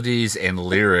melodies and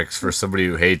lyrics for somebody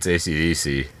who hates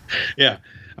AC/DC. Yeah.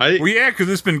 Well, yeah, because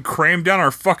it's been crammed down our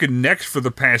fucking necks for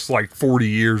the past, 40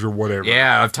 years or whatever.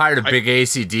 Yeah, I'm tired of big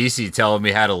AC/DC telling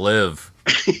me how to live.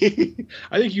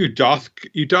 I think you doth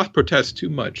protest too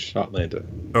much, Hotlanta.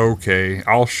 Okay,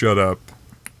 I'll shut up.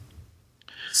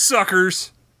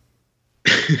 Suckers!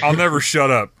 I'll never shut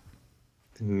up.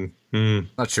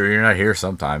 Not sure you're not here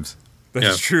sometimes.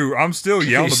 That's true. I'm still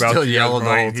yelling You're about still you yelling the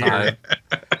whole right here. time.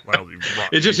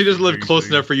 It's just he doesn't live close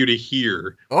enough for you to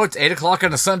hear. Oh, it's 8 o'clock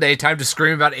on a Sunday. Time to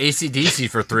scream about AC/DC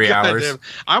for 3 hours. Goddamn.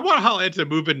 I want Hotlanta to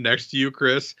move in next to you,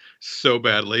 Chris, so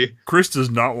badly. Chris does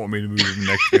not want me to move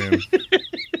next to him.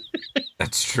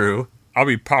 That's true. I'll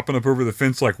be popping up over the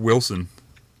fence like Wilson.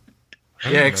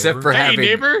 Yeah, except for Hey, having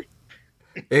neighbor.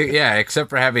 except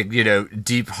for having,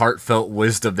 deep heartfelt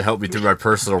wisdom to help me through my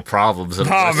personal problems. And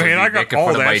Nah, listen to man, me I got making all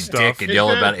fun of that my stuff. dick and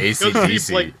yelling about He'll keep,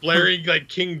 AC/DC. blaring like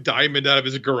King Diamond out of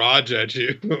his garage at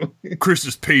you. Chris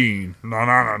is peeing. No,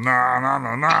 no, no, no, no,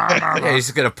 no, no, Yeah, he's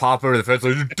just gonna pop over the fence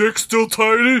like, your dick's still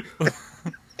tiny.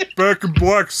 Back in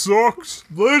black sucks.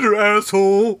 Later,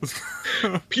 asshole.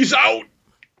 Peace out.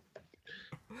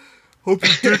 Hope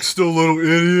your dick's still a little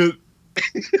idiot.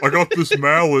 I got this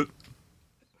mallet.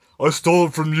 I stole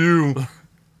it from you.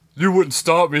 You wouldn't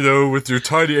stop me, though, with your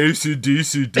tiny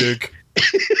AC/DC dick.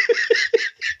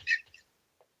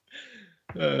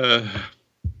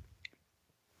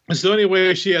 So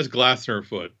anyway, she has glass in her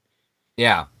foot.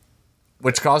 Yeah.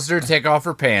 Which causes her to take off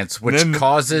her pants, which Then-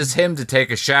 causes him to take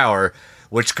a shower,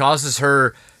 which causes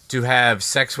her to have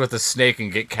sex with a snake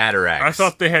and get cataracts. I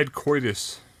thought they had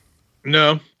coitus.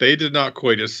 No, they did not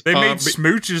coitus. They made but-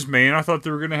 smooches, man. I thought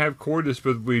they were going to have coitus,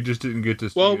 but we just didn't get to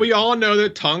see Well, it. we all know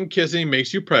that tongue kissing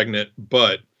makes you pregnant,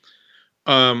 but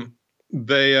so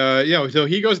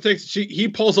he goes and he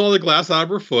pulls all the glass out of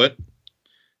her foot,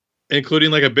 including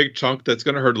like a big chunk that's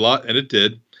going to hurt a lot, and it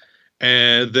did.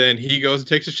 And then he goes and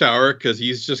takes a shower because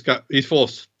he's full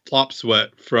of flop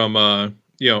sweat from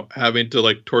having to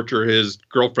like torture his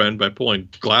girlfriend by pulling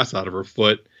glass out of her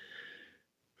foot.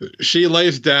 She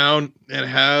lays down and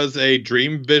has a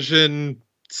dream vision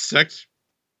sex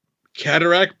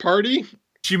cataract party.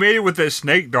 She made it with that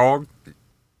snake dog.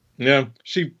 Yeah,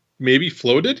 she maybe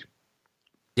floated.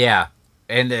 Yeah.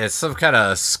 And some kind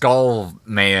of skull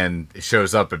man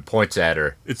shows up and points at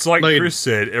her. It's like Like- Chris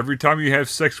said, every time you have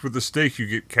sex with a snake, you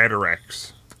get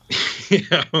cataracts.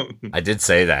 Yeah. I did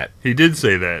say that. He did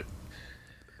say that.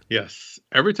 Yes.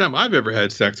 Every time I've ever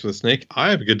had sex with a snake, I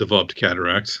have good developed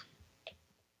cataracts.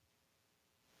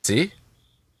 See?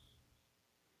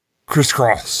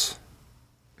 Crisscross.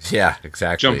 Yeah,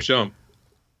 exactly. Jump.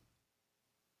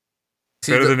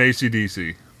 See, Better the- than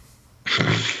AC/DC.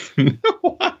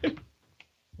 What?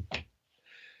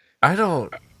 I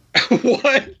don't...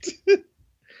 What?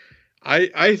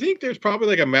 I think there's probably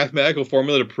like a mathematical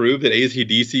formula to prove that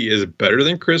AC/DC is better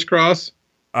than crisscross.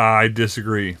 I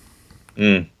disagree.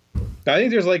 I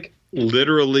think there's like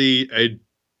literally a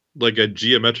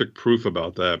geometric proof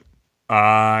about that.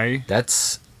 I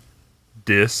That's...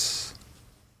 dis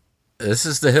This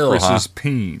is the hill, huh? Chris's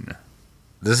peen.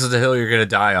 This is the hill you're going to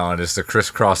die on. It's the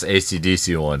crisscross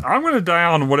AC/DC one. I'm going to die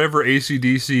on whatever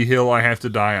AC/DC hill I have to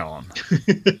die on.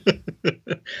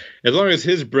 As long as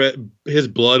his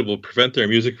blood will prevent their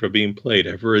music from being played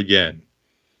ever again.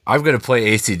 I'm going to play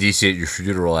AC/DC at your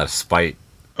funeral out of spite.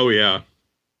 Oh yeah.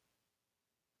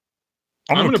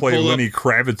 I'm going to gonna play pull up- Lenny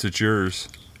Kravitz at yours.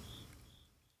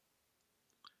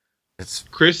 It's...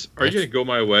 Chris, are you gonna go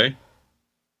my way?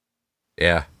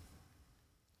 Yeah.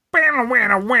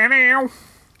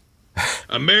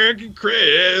 American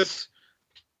Chris,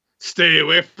 stay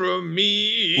away from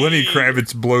me. Lenny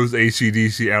Kravitz blows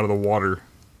AC/DC out of the water.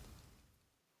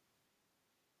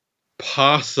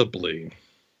 Possibly.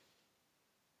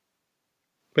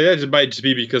 But yeah, it might just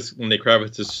be because Lenny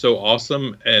Kravitz is so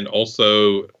awesome and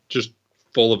also just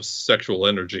full of sexual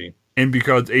energy. And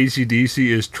because AC/DC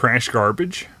is trash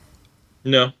garbage?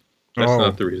 No, that's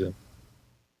not the reason.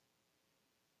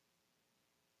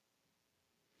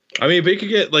 I mean, if we could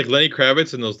get like Lenny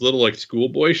Kravitz in those little like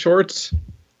schoolboy shorts,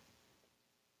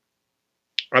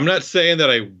 I'm not saying that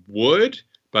I would,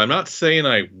 but I'm not saying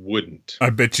I wouldn't. I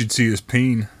bet you'd see his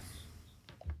peen.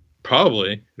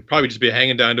 Probably. It'd probably just be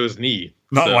hanging down to his knee.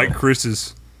 Not like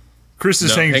Chris's.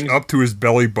 Chris's hangs up to his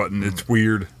belly button. It's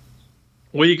weird.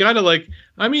 Well, you gotta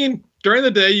during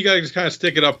the day, you gotta just kind of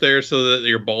stick it up there so that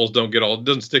your balls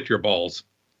doesn't stick to your balls.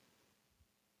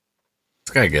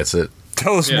 This guy gets it.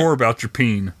 Tell us more about your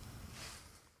peen.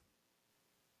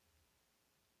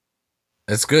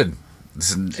 It's good.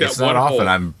 It's not often hole.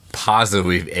 I'm positive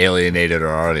we've alienated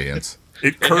our audience.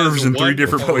 It curves in 3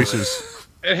 different places.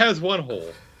 It has one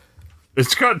hole.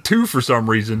 It's got 2 for some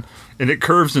reason, and it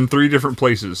curves in 3 different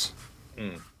places.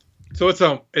 So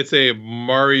it's a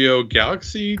Mario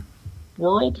Galaxy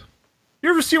world? You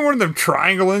ever seen one of them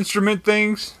triangle instrument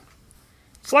things?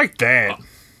 It's like that.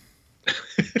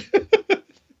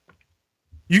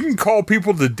 You can call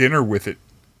people to dinner with it.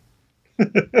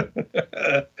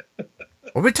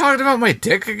 Are we talking about my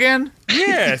dick again?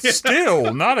 Yeah,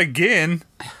 still. Not again.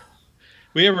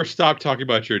 We never stopped talking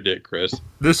about your dick, Chris.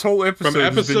 This whole episode from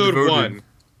episode 1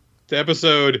 to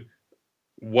episode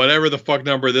whatever the fuck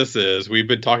number this is, we've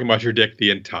been talking about your dick the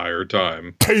entire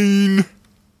time. Pain.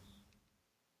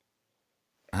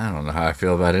 I don't know how I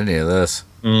feel about any of this.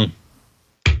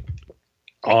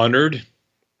 Honored.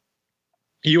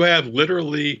 You have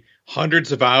literally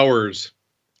hundreds of hours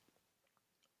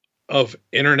of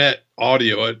internet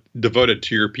audio devoted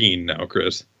to your peen now,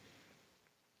 Chris.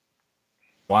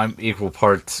 Well, I'm equal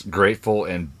parts grateful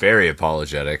and very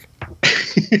apologetic.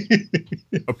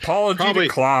 Apology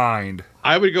declined.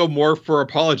 I would go more for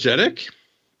apologetic,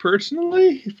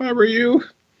 personally, if I were you.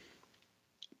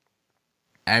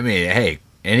 I mean, hey,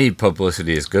 any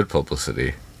publicity is good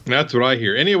publicity. That's what I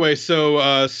hear. Anyway,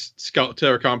 so Scout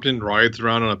Taylor Compton rides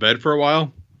around on a bed for a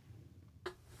while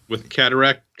with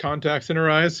cataract contacts in her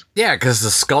eyes. Yeah, because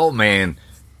the Skull Man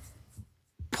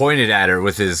pointed at her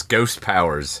with his ghost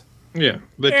powers. Yeah.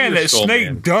 And that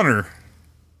snake done her.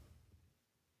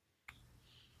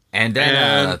 And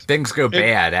then things go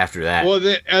bad after that. Well,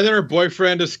 and then her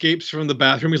boyfriend escapes from the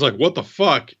bathroom. He's like, what the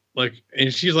fuck?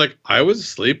 And she's like, I was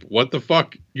asleep. What the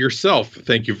fuck? Yourself.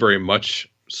 Thank you very much,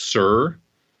 sir.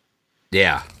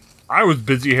 Yeah. I was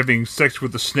busy having sex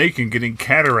with a snake and getting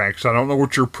cataracts. I don't know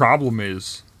what your problem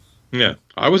is. Yeah.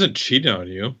 I wasn't cheating on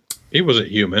you. He wasn't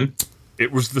human.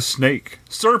 It was the snake.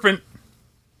 Serpent.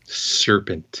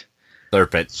 Serpent.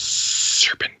 Was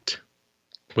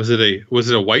it a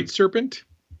white serpent?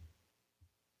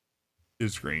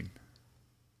 It's green.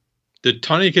 Did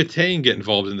Tawny Katane get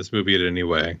involved in this movie in any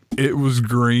way? It was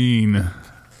green.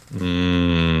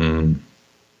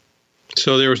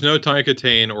 So there was no Tawny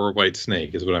Katane or White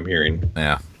Snake, is what I'm hearing.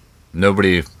 Yeah.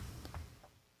 Nobody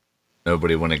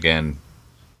went again.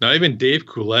 Not even Dave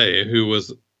Coulier, who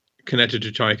was connected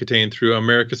to Tawny Katane through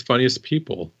America's Funniest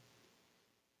People.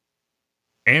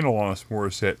 And Alanis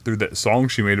Morissette through that song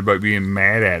she made about being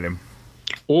mad at him.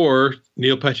 Or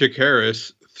Neil Patrick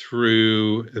Harris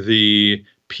through the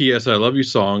P.S. I Love You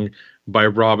song by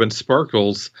Robin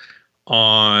Sparkles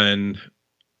on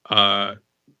How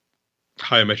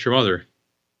I Met Your Mother,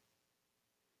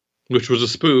 which was a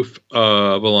spoof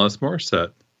of Alanis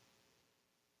Morissette.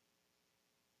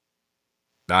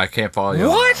 I can't follow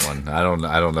you on that one.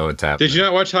 I don't know what's happening. Did you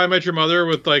not watch How I Met Your Mother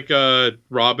with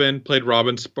Robin played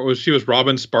Robin? She was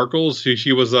Robin Sparkles.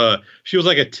 She was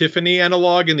like a Tiffany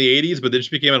analog in the 80s, but then she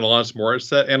became an Alanis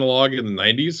Morissette analog in the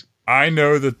 90s. I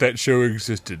know that show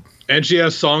existed. And she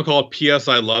has a song called P.S.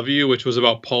 I Love You, which was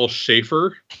about Paul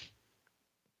Schaefer.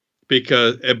 He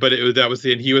was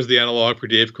the analog for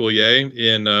Dave Coulier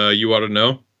in You Ought to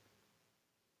Know.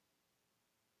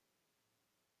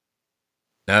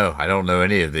 No, I don't know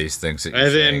any of these things.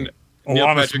 Then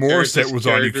Alanis Morissette was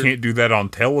on You Can't Do That on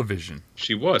Television.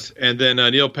 She was. And then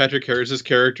Neil Patrick Harris's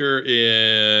character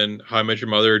in How I Met Your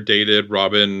Mother dated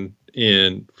Robin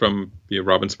from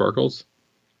Robin Sparkles.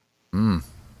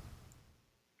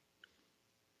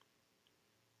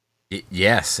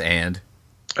 Yes, and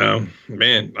oh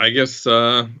man, I guess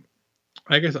I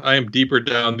am deeper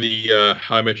down the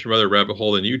How I Met Your Mother rabbit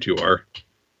hole than you two are.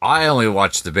 I only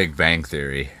watched The Big Bang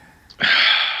Theory.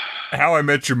 How I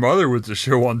Met Your Mother was a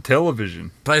show on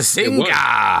television.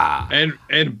 Bazinga!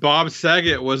 And Bob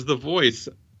Saget was the voice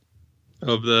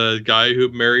of the guy who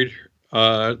married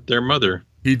their mother.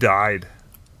 He died.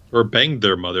 Or banged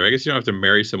their mother. I guess you don't have to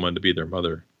marry someone to be their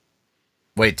mother.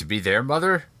 Wait, to be their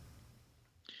mother?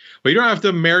 Well, you don't have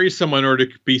to marry someone or to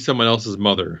be someone else's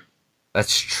mother.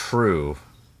 That's true.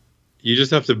 You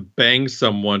just have to bang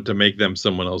someone to make them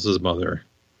someone else's mother.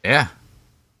 Yeah.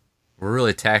 We're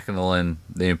really tackling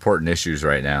the important issues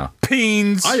right now.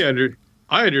 Peens.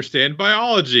 I understand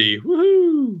biology.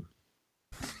 Woohoo!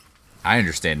 I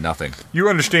understand nothing. You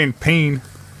understand peen.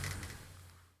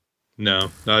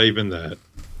 No, not even that.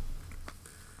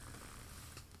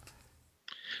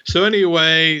 So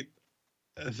anyway,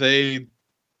 I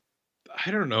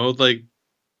don't know, like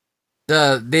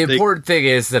The important thing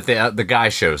is that the guy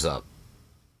shows up.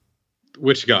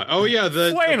 which guy? Oh yeah,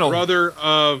 the brother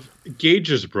of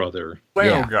Gage's brother.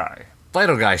 Flannel guy.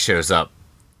 Flannel guy shows up.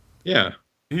 Yeah,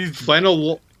 He's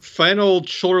flannel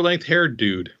shoulder length hair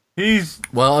dude. He's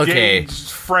okay. Gage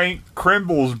Frank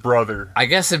Krimble's brother. I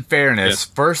guess in fairness,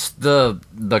 first the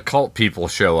cult people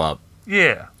show up.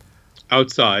 Yeah.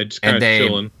 Outside, just kind of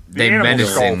chilling. They The animal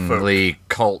menacingly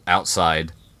cult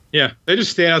outside. Yeah, they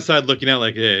just stand outside looking out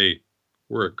like, hey,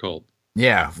 we're a cult.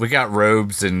 Yeah, we got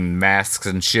robes and masks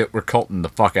and shit. We're culting the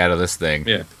fuck out of this thing.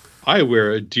 Yeah, I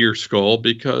wear a deer skull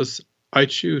because I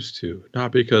choose to,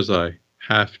 not because I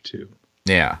have to.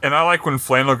 Yeah. And I like when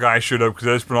Flannel Guy showed up because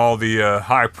that's when all the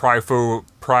high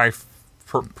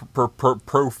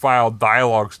profile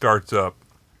dialogue starts up.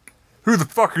 Who the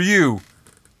fuck are you?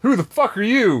 Who the fuck are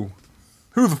you?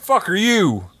 Who the fuck are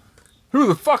you? Who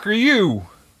the fuck are you?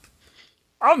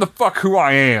 I'm the fuck who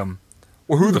I am.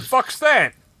 Well, who the fuck's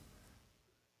that?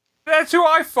 That's who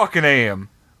I fucking am.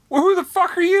 Well, who the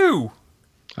fuck are you?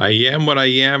 I am what I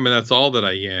am, and that's all that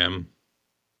I am.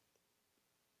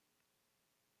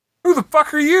 Who the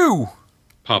fuck are you?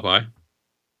 Popeye.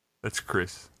 That's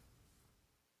Chris.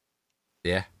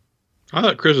 Yeah. I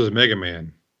thought Chris was Mega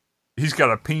Man. He's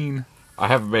got a peen. I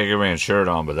have a Mega Man shirt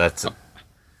on, but that's...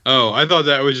 Oh, I thought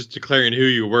that was just declaring who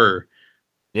you were.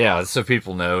 Yeah, so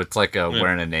people know. It's like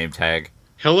wearing a name tag.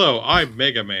 Hello, I'm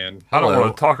Mega Man. I don't Hello.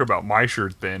 want to talk about my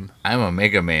shirt then. I'm a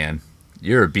Mega Man.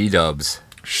 You're a B-dubs.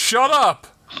 Shut up!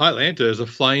 Highlanta is a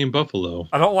flying buffalo.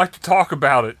 I don't like to talk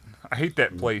about it. I hate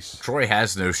that place. Troy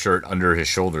has no shirt under his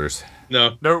shoulders.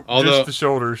 No. Nope, Although, just the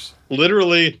shoulders.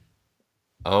 literally,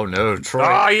 Oh no, Troy.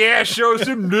 Ah, yeah, show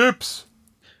some nips.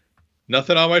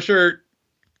 nothing on my shirt.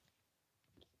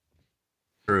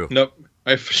 True. Nope.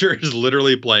 My shirt is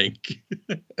literally blank.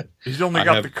 He's only I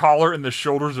got have- the collar and the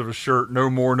shoulders of a shirt, no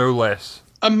more, no less.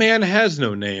 A man has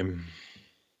no name.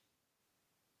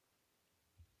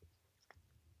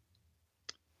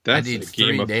 That's need a Game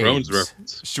 3 of names. Thrones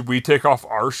reference. Should we take off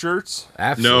our shirts?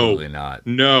 Absolutely not.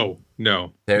 No.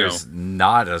 There's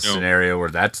not a scenario where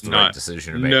that's the right Not.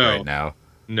 decision to make No. right now.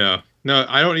 No.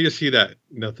 I don't need to see that.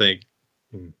 No, thank.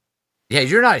 Yeah,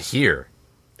 you're not here.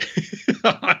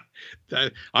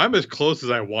 I'm as close as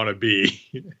I want to be.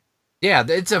 Yeah,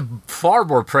 it's a far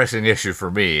more pressing issue for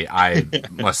me, I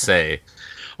must say.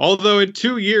 Although in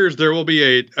 2 years there will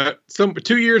be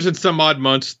 2 years and some odd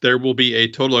months there will be a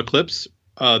total eclipse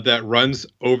that runs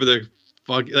over the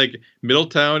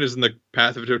Middletown is in the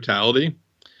path of totality.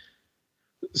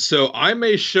 So I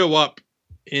may show up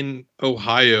in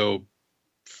Ohio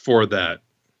for that.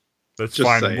 That's Just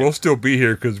fine. saying. We'll still be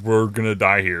here because we're going to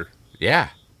die here. Yeah.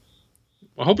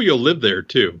 I hope you'll live there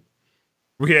too.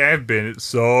 We have been. It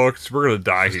sucks. We're going to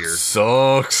die here.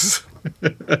 Sucks.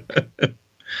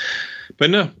 But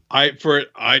no,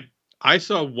 I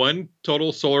saw one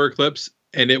total solar eclipse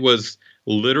and it was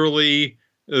literally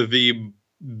the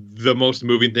most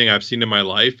moving thing I've seen in my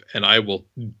life, and I will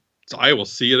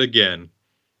see it again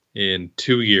in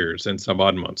 2 years and some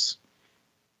odd months.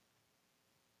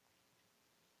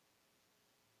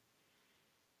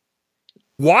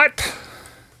 What?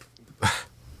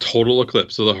 Total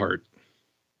eclipse of the heart.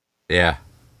 Yeah.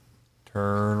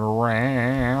 Turn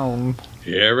around.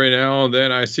 Every now and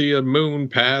then I see a moon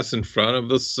pass in front of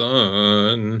the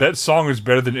sun. That song is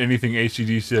better than anything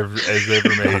AC/DC has ever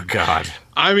Oh made. God.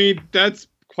 I mean, that's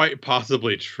quite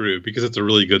possibly true because it's a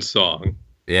really good song.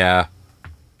 Yeah.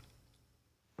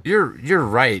 You're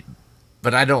right,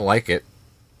 but I don't like it.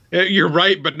 You're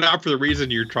right, but not for the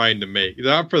reason you're trying to make.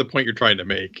 Not for the point you're trying to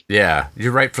make. Yeah,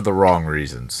 you're right for the wrong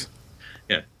reasons.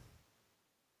 Yeah.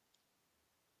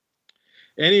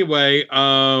 Anyway,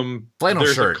 Flannel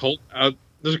there's shirt.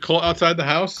 There's a cult outside the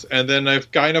house, and then a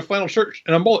guy in a flannel shirt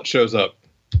and a mullet shows up.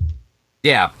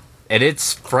 Yeah, and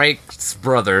it's Frank's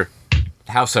brother,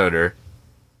 house owner.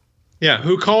 Yeah,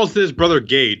 who calls his brother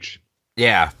Gage?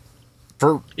 Yeah,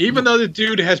 Even though the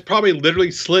dude has probably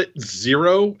literally slit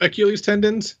 0 Achilles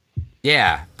tendons.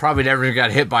 Yeah, probably never even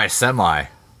got hit by a semi.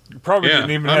 Probably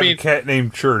didn't even have a cat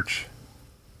named Church.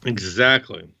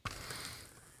 Exactly.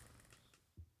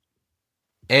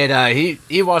 And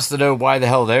he wants to know why the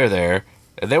hell they're there.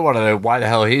 And they want to know why the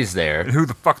hell he's there. And who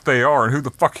the fuck they are and who the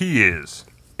fuck he is.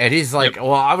 And he's like,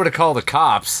 well, I'm going to call the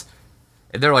cops.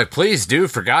 And they're like, please do,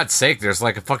 for God's sake. There's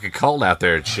like a fucking cult out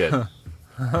there and shit.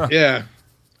 Yeah.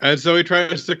 And so he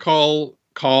tries to call,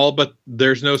 but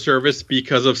there's no service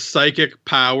because of psychic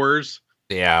powers.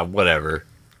 Yeah, whatever.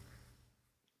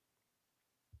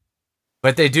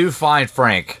 But they do find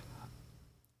Frank.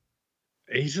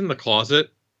 He's in the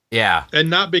closet. Yeah. And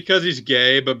not because he's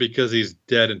gay, but because he's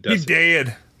dead and He's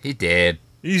dead. He did.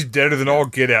 He's deader than all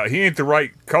get out. He ain't the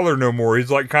right color no more.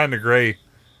 He's like kind of gray.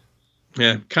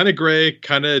 Yeah, kind of gray,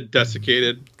 kind of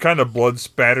desiccated. Kind of blood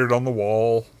spattered on the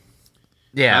wall.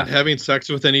 Yeah. Not having sex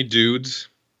with any dudes.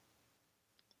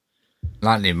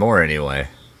 Not anymore, anyway.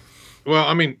 Well,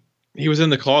 I mean, he was in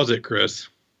the closet, Chris.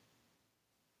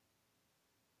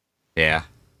 Yeah.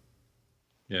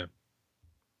 Yeah.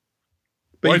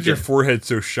 Why is your forehead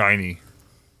so shiny?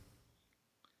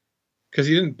 Because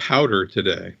he didn't powder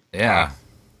today. Yeah.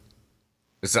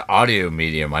 It's an audio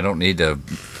medium. I don't need to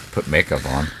put makeup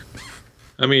on.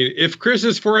 I mean, if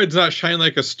Chris's forehead's not shining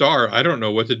like a star, I don't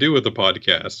know what to do with the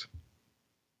podcast.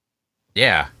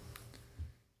 Yeah.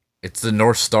 It's the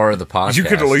North Star of the podcast. You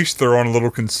could at least throw on a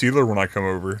little concealer when I come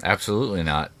over. Absolutely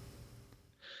not.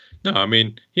 No, I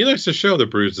mean, he likes to show the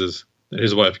bruises that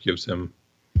his wife gives him.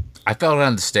 I fell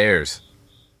down the stairs.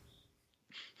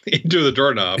 Into the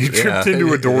doorknob. He tripped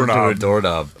into a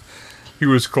doorknob. He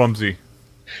was clumsy.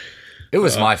 It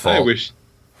was my fault. I wish.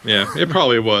 Yeah, it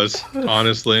probably was,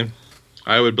 honestly.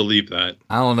 I would believe that.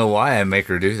 I don't know why I make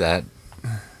her do that.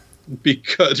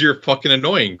 Because you're fucking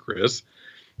annoying, Chris.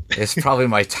 It's probably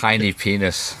my tiny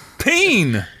penis.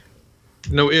 Peen!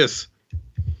 No is.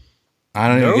 I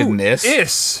don't even get an is.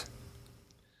 Is.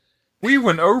 We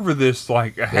went over this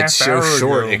like a half It's hour so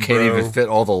short, ago, it can't bro. even fit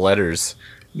all the letters.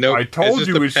 No, I told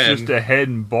you it's just a head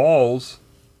and balls.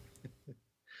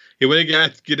 He went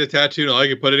and get a tattoo, and all I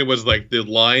could put in was like the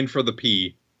line for the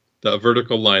P, the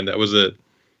vertical line. That was it.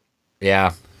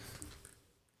 Yeah.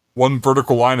 One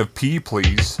vertical line of P,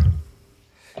 please.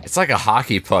 It's like a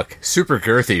hockey puck. Super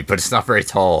girthy, but it's not very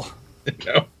tall.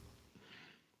 No.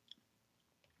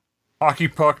 Hockey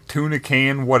puck, tuna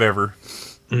can, whatever.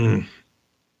 Mm.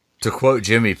 To quote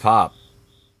Jimmy Pop,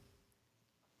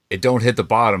 it don't hit the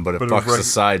bottom, but it fucks the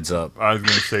sides up. I was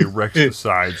going to say wrecks the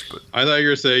sides, but... I thought you were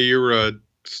going to say you were a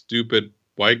stupid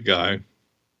white guy.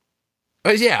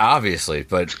 But yeah, obviously,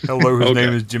 but... Hello, his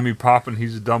name is Jimmy Pop, and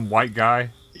he's a dumb white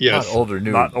guy. Yes. Not older,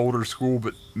 new. Not older school,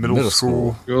 but middle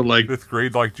school. Go like 5th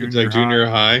grade, like junior high. Junior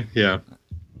high, yeah.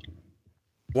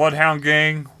 Bloodhound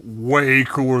Gang, way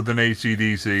cooler than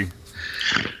AC/DC.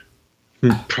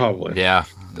 Probably. Yeah.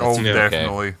 Oh, yeah,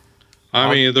 definitely. Okay.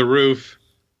 I mean, the roof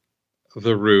is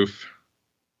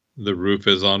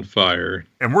on fire.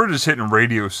 And we're just hitting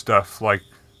radio stuff, like...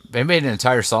 They made an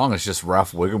entire song that's just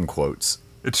Ralph Wiggum quotes.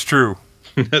 It's true.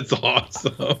 That's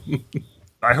awesome.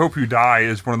 I Hope You Die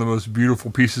is one of the most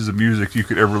beautiful pieces of music you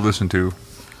could ever listen to.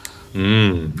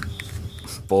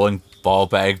 Bowling ball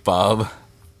bag Bob.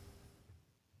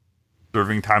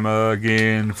 Serving time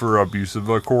again for abuse of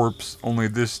a corpse. Only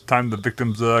this time the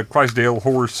victim's a Clydesdale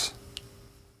horse.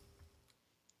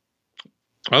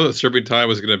 I thought Serving Time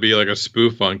was going to be like a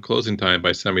spoof on Closing Time by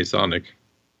Semisonic.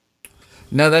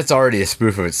 No, that's already a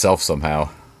spoof of itself somehow.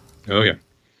 Oh, yeah.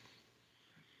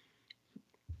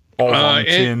 Balls on the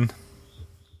chin.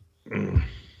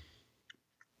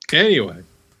 Anyway.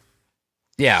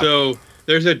 Yeah. So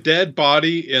there's a dead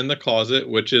body in the closet,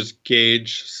 which is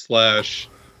Gage /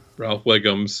 Ralph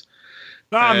Wiggum's.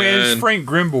 Nah, man, it's Frank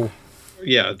Grimble.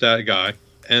 Yeah, that guy.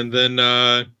 And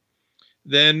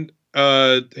then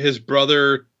his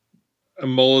brother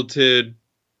mulleted.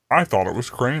 I thought it was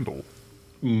Crandall.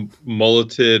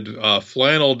 Mulleted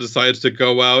Flannel decides to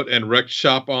go out and wreck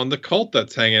shop on the cult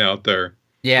that's hanging out there.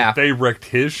 Yeah. But they wrecked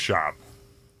his shop.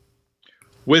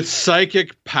 With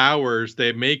psychic powers,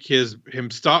 they make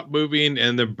him stop moving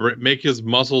and then make his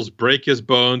muscles break his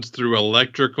bones through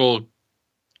electrical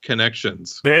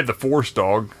connections. They had the Force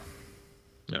dog.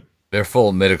 Yeah. They're full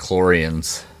of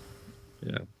midichlorians.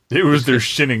 Yeah. It was their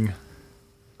shinning.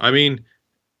 I mean,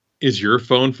 is your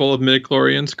phone full of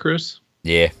midichlorians, Chris?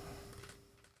 Yeah.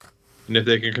 And if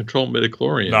they can control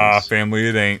midichlorians... Nah, family,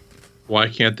 it ain't. Why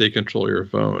can't they control your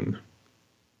phone?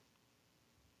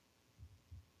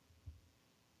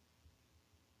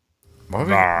 Why is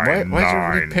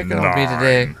everybody picking on me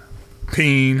today?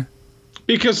 Peen.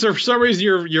 Because for some reason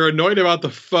you're annoyed about the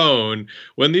phone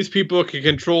when these people can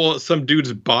control some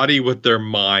dude's body with their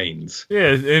minds.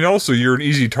 Yeah, and also you're an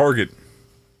easy target.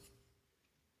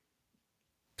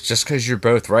 Just because you're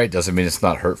both right doesn't mean it's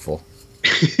not hurtful.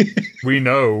 We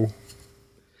know.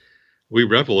 We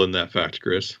revel in that fact,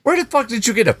 Chris. Where the fuck did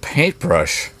you get a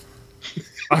paintbrush?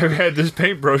 I've had this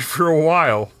paintbrush for a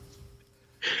while.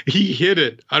 He hid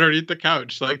it underneath the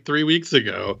couch like 3 weeks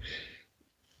ago.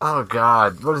 Oh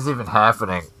God, what is even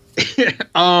happening?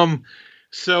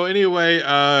 So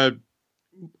anyway,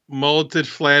 Mulleted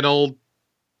Flannel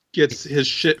gets his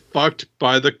shit fucked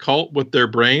by the cult with their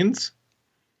brains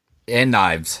And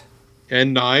knives.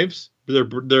 and knives.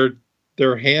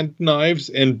 They're hand knives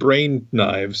and brain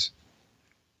knives.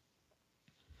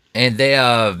 And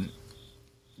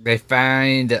they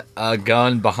find a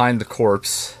gun behind the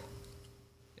corpse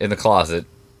in the closet.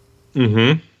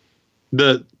 Mm-hmm.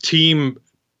 The team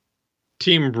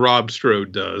Rob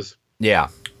Strode does. Yeah.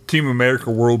 Team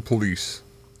America World Police.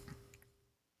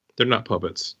 They're not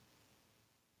puppets.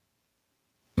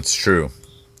 It's true.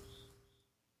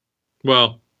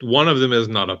 Well, one of them is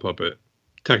not a puppet,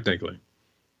 technically.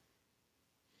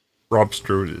 Rob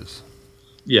Strode is.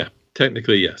 Yeah,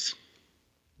 technically, yes.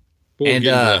 We'll And,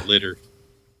 get into that later.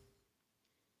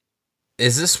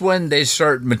 Is this when they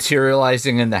start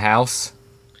materializing in the house?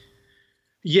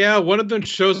 Yeah, one of them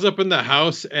shows up in the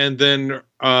house, and then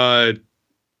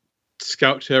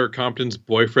Scout Taylor Compton's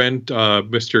boyfriend,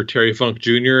 Mr. Terry Funk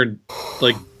Jr.,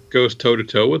 like goes toe to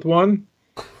toe with one.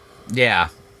 Yeah.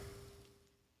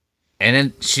 And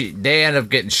then they end up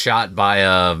getting shot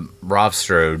by Rob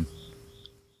Strode.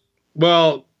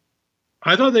 Well,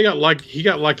 I thought he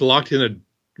got locked in a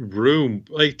room.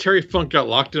 Like Terry Funk got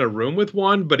locked in a room with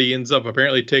one, but he ends up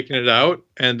apparently taking it out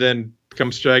and then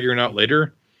comes staggering out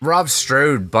later. Rob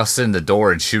Strode busts in the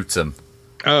door and shoots him.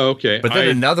 Oh, okay. But then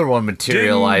another one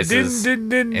materializes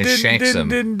and shanks him.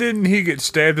 Didn't he get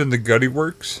stabbed in the gutty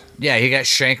works? Yeah, he got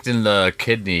shanked in the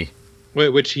kidney. Wait,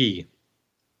 which he?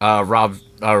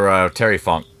 Terry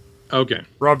Funk. Okay.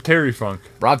 Rob Terry Funk.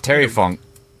 Rob Terry Funk.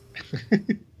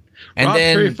 And Rob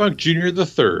then Terry Funk Jr. the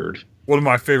third. One of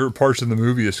my favorite parts of the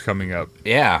movie is coming up.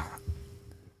 yeah,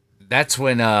 that's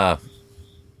when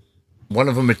one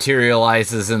of them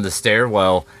materializes in the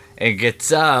stairwell and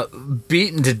gets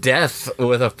beaten to death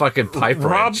with a fucking pipe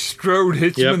Rob wrench. Strode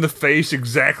hits him in the face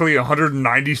exactly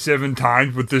 197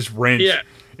 times with this wrench. Yeah.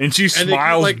 And she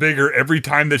smiles bigger every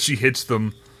time that she hits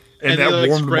them. And that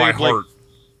warmed my heart.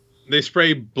 They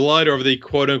spray blood over the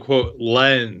quote-unquote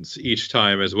lens each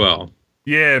time as well.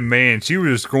 Yeah, man. She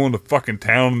was just going to fucking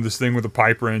town on this thing with a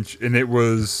pipe wrench. And it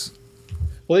was...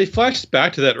 Well, they flashed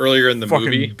back to that earlier in the fucking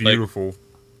movie. Beautiful. Like,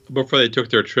 before they took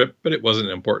their trip, but it wasn't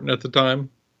important at the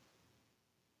time.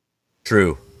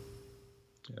 True.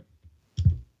 Yeah.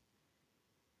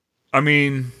 I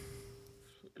mean,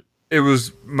 it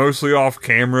was mostly off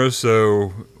camera, so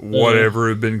whatever.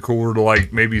 It'd been cooler to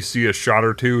like maybe see a shot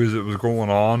or two as it was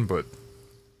going on, but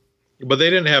they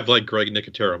didn't have like Greg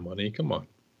Nicotero money. Come on.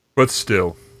 But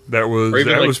still, that was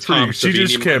pretty. She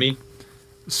just kept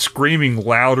screaming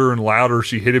louder and louder.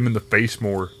 She hit him in the face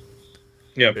more.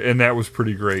 Yeah, and that was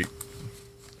pretty great.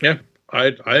 Yeah,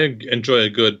 I enjoy a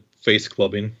good face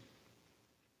clubbing.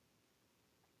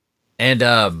 And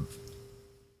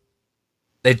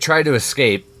they try to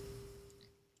escape,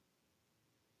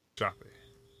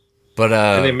 but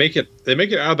and they make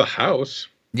it out of the house.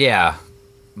 Yeah,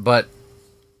 but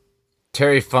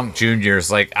Terry Funk Jr. is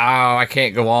like, oh, I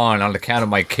can't go on account of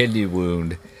my kidney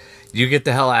wound. You get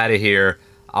the hell out of here.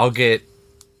 I'll get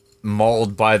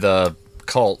mauled by the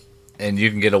cult, and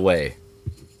you can get away.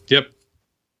 Yep.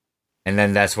 And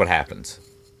then that's what happens.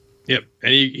 Yep.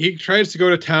 And he tries to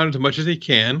go to town as much as he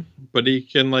can, but he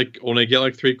can like only get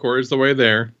like 3/4 the way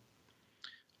there.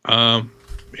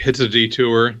 Hits a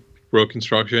detour, road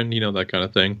construction, that kind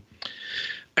of thing.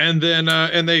 And then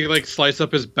and they like slice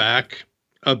up his back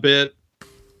a bit.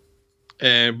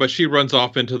 But she runs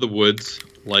off into the woods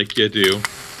like you do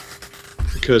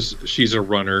because she's a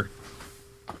runner.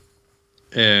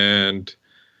 And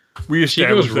we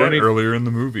established that earlier in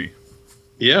the movie.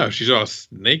 Yeah, she saw a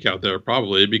snake out there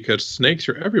probably because snakes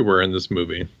are everywhere in this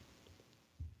movie,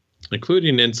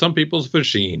 including in some people's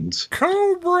machines.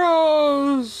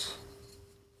 Cobras!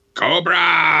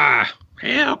 Cobra!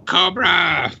 Hell,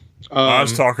 Cobra! I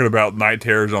was talking about night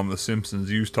terrors on The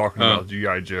Simpsons. You was talking about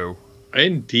G.I. Joe.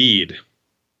 Indeed.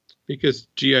 Because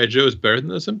G.I. Joe is better than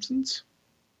The Simpsons?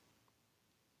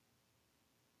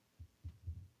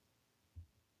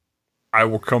 I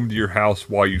will come to your house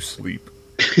while you sleep.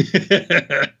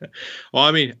 Well,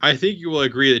 I mean, I think you will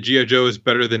agree that G.I. Joe is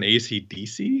better than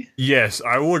AC/DC. Yes,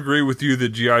 I will agree with you that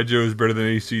G.I. Joe is better than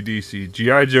AC/DC.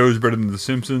 G.I. Joe is better than The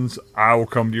Simpsons. I will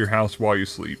come to your house while you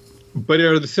sleep. But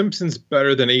are The Simpsons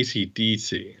better than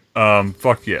AC/DC?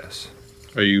 Fuck yes.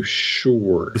 Are you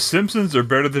sure? The Simpsons are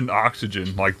better than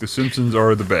Oxygen. Like, The Simpsons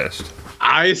are the best.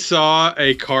 I saw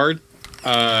a card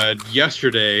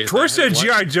yesterday. Troy said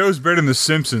G.I. Joe's better than The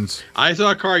Simpsons. I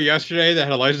saw a car yesterday that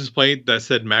had a license plate that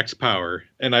said Max Power,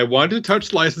 and I wanted to touch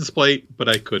the license plate, but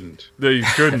I couldn't. No, you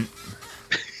couldn't.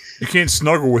 You can't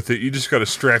snuggle with it. You just got to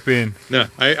strap in. No,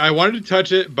 I wanted to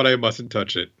touch it, but I mustn't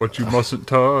touch it. What you mustn't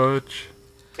touch.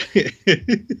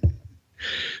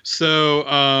 So,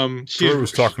 Troy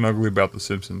was talking ugly about The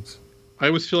Simpsons. I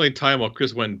was filling time while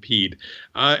Chris went and peed.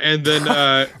 And then...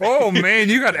 oh, man,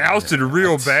 you got ousted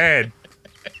real bad.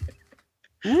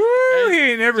 Woo, he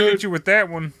ain't never hit you with that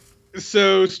one.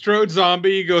 So Strode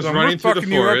Zombie goes running through the forest.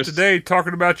 We're fucking you up today,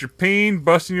 talking about your peen,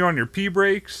 busting you on your pee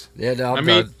breaks. Yeah, no, I'm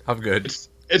done. I'm good.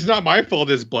 It's not my fault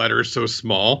his bladder is so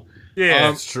small. Yeah,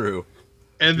 that's true.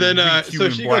 And then, so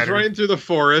she goes running through the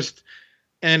forest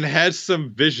and has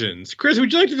some visions. Chris,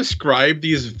 would you like to describe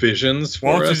these visions for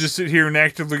us? Why don't you just sit here and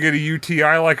actively get a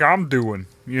UTI like I'm doing?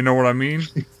 You know what I mean?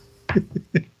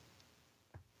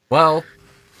 Well,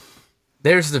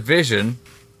 there's the vision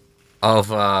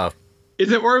of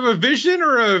Is it more of a vision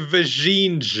or a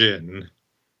vagine?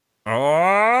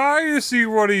 Oh, you see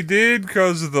what he did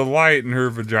because of the light in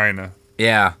her vagina.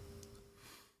 Yeah.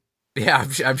 Yeah,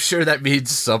 I'm sure that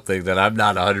means something that I'm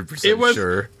not 100%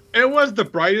 sure. It was the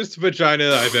brightest vagina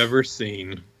that I've ever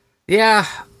seen. Yeah,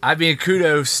 I mean,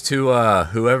 kudos to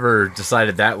whoever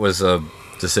decided that was a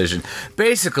decision.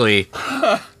 Basically,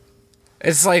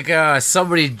 it's like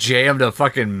somebody jammed a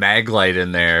fucking mag light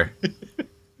in there.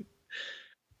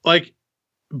 Like,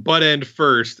 butt end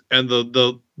first, and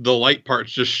the light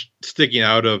part's just sticking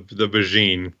out of the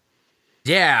vagine.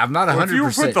 Yeah, I'm not 100% sure.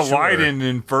 If you put the light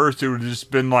in first, it would have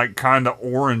just been like kind of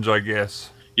orange, I guess.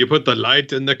 You put the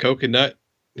light in the coconut,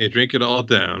 you drink it all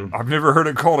down. I've never heard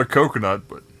it called a coconut,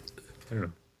 but I don't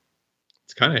know.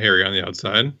 It's kind of hairy on the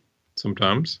outside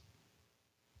sometimes.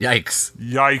 Yikes.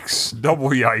 Yikes. Double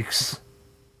yikes.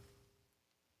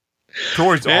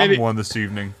 Troy's on one this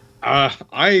evening. I've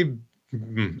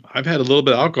had a little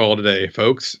bit of alcohol today,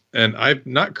 folks, and I've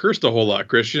not cursed a whole lot,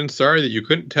 Christian. Sorry that you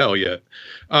couldn't tell yet.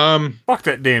 Fuck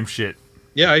that damn shit.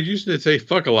 Yeah, I used to say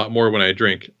fuck a lot more when I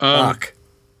drink. Fuck.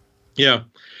 Yeah.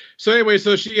 So anyway,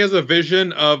 so she has a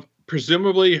vision of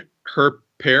presumably her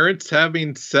parents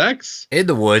having sex in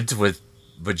the woods with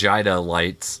vagina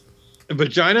lights.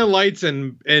 Vagina lights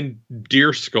and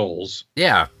deer skulls.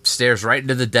 Yeah, stares right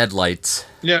into the deadlights.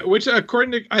 Yeah, which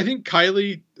according to, I think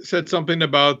Kylie said something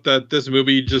about that this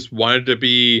movie just wanted to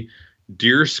be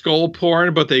deer skull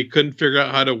porn, but they couldn't figure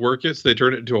out how to work it, so they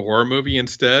turned it into a horror movie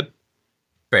instead.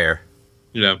 Fair.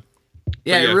 Yeah.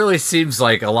 Yeah, it really seems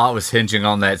like a lot was hinging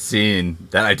on that scene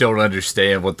that I don't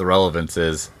understand what the relevance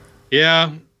is.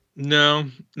 Yeah. No,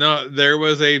 there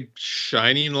was a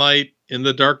shining light in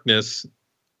the darkness.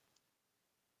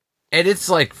 And it's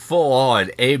like full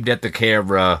on aimed at the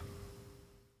camera.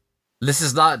 This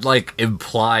is not like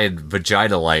implied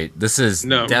vagina light. This is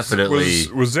definitely.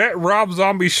 Was that Rob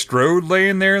Zombie Strode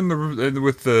laying there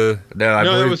with the? No, I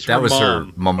believe that was her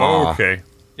mama. Oh, okay.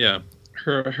 Yeah,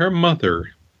 her mother.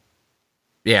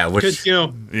 Yeah, which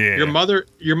your mother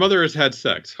has had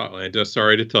sex, Hotlanta.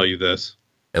 Sorry to tell you this.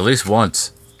 At least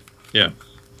once. Yeah.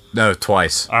 No,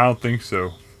 twice. I don't think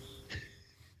so.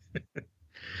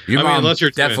 Your mom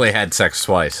definitely had sex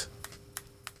twice.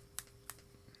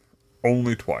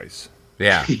 Only twice.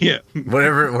 Yeah. Yeah.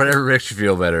 Whatever makes you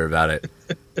feel better about it.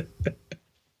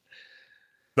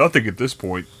 Nothing at this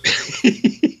point.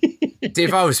 See,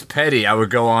 if I was petty, I would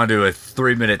go on to a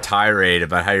 3-minute tirade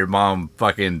about how your mom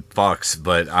fucking fucks,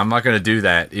 but I'm not going to do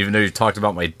that, even though you talked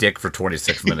about my dick for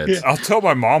 26 minutes. I'll tell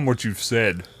my mom what you've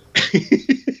said.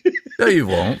 No, you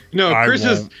won't. No,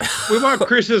 we want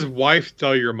Chris's wife to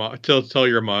tell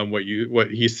your mom what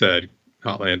he said,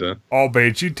 Hotlanta. Oh,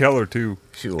 babe, she'd tell her too.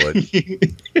 She would.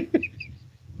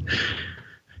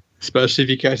 Especially if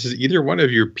he catches either one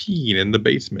of your peen in the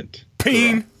basement.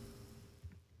 Peen?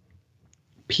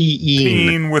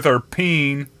 Peen with our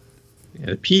peen.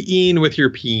 Yeah, peen with your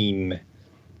peen.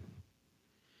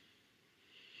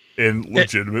 In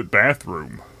legitimate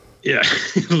bathroom. Yeah,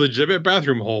 legitimate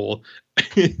bathroom hole.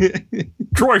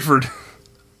 Troyford.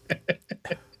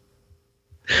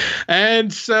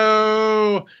 And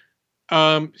so,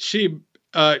 she.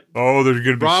 There's going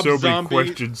to be so many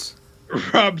questions.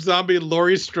 Rob Zombie,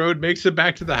 Laurie Strode makes it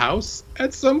back to the house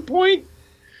at some point.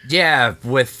 Yeah,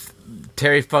 with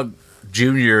Terry Funk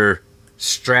Jr.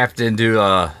 strapped into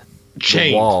the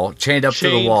wall, chained up to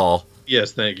the wall.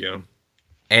 Yes, thank you.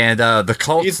 And the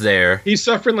cult's there. He's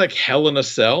suffering like hell in a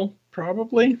cell,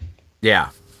 probably. Yeah.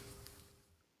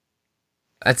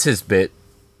 That's his bit.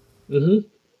 Mm-hmm.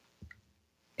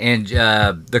 And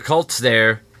the cult's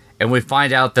there, and we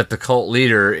find out that the cult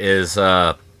leader is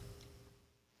Rob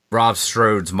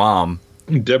Strode's mom.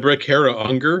 Deborah Kara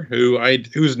Unger,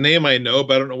 whose name I know,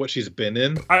 but I don't know what she's been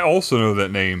in. I also know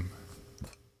that name.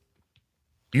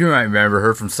 You might remember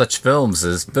her from such films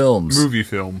as Films. Movie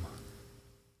film.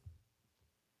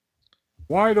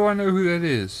 Why do I know who that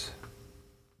is?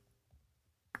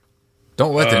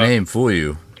 Don't let the name fool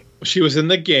you. She was in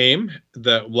The Game,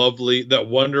 that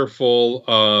wonderful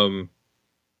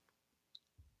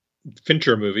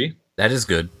Fincher movie. That is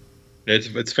good.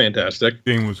 It's fantastic.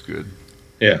 Game was good.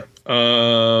 Yeah.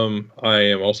 I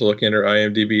am also looking at her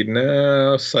IMDb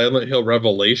now. Silent Hill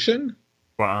Revelation,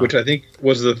 Wow. which I think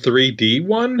was the 3D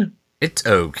one. It's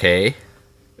okay.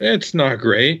 It's not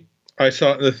great. I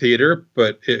saw it in the theater,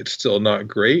 but it's still not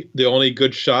great. The only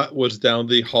good shot was down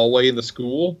the hallway in the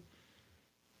school.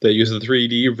 They used the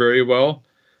 3D very well.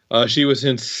 She was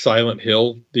in Silent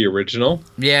Hill, the original.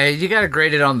 Yeah, you gotta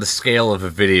grade it on the scale of a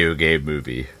video game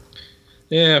movie.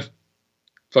 Yeah,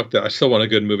 fuck that. I still want a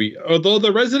good movie. Although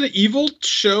the Resident Evil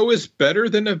show is better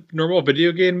than a normal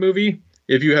video game movie.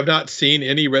 If you have not seen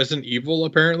any Resident Evil,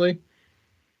 apparently.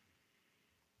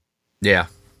 Yeah.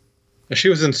 She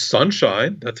was in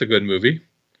Sunshine. That's a good movie.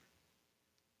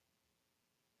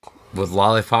 With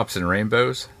lollipops and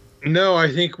rainbows? No,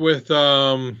 I think with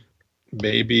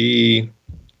maybe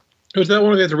who's that one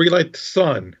where they have to relight the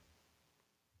sun?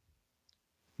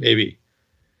 Maybe.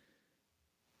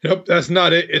 Nope, that's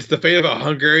not it. It's the fate of a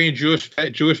Hungarian Jewish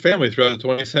family throughout the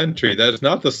 20th century. That is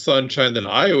not the Sunshine that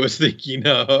I was thinking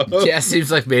of. Yeah, it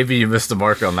seems like maybe you missed the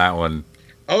mark on that one.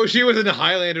 Oh, she was in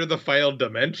Highlander: The Final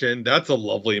Dimension. That's a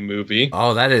lovely movie.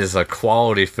 Oh, that is a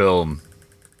quality film.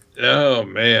 Oh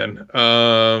man.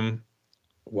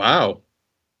 Wow.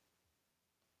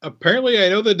 Apparently I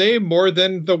know the name more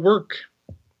than the work.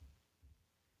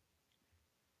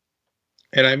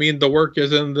 And I mean the work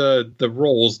is in the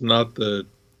roles, not the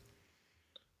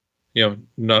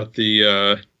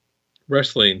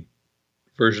wrestling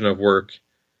version of work.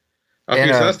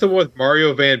 Okay, so that's the one with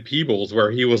Mario Van Peebles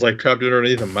where he was like trapped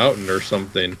underneath a mountain or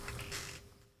something.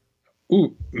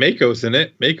 Ooh, Mako's in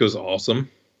it. Mako's awesome.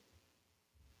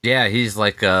 Yeah, he's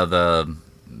like the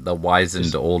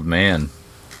wizened old man.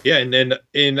 Yeah, and then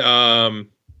in Conan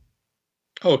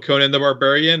the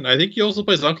Barbarian, I think he also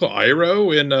plays Uncle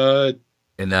Iroh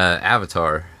in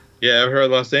Avatar. Yeah, I've heard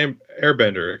the last name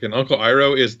Airbender. And Uncle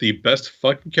Iroh is the best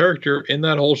fucking character in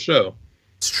that whole show.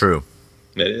 It's true.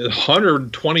 It is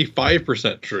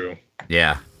 125% true.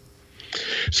 Yeah.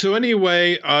 So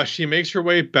anyway, she makes her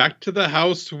way back to the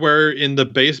house where in the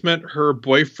basement her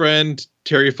boyfriend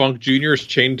Terry Funk Jr. is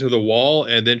chained to the wall,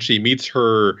 and then she meets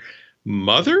her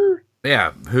mother.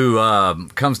 Yeah, who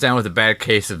comes down with a bad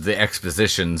case of the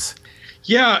expositions.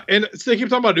 Yeah, and so they keep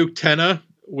talking about Uktena,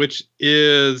 which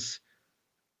is,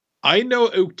 I know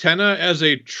Uktena as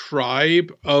a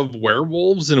tribe of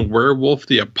werewolves in Werewolf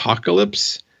the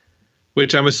Apocalypse,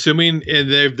 which I'm assuming,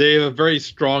 and they have a very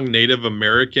strong Native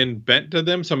American bent to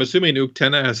them. So I'm assuming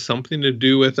Uktena has something to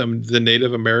do with the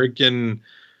Native American,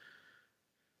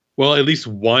 well, at least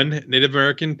one Native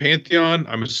American pantheon.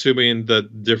 I'm assuming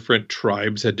that different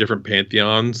tribes had different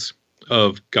pantheons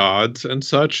of gods and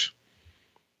such.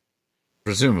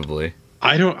 Presumably.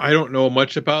 I don't know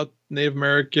much about Native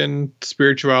American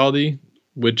spirituality,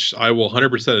 which I will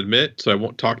 100% admit, so I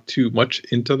won't talk too much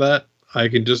into that. I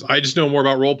just know more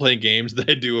about role-playing games than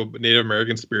I do of Native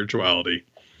American spirituality.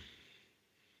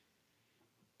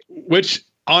 Which,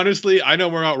 honestly, I know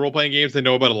more about role-playing games than I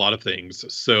know about a lot of things.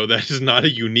 So that is not a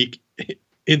unique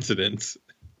incidence.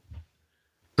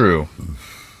 True.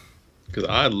 Because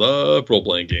I love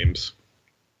role-playing games.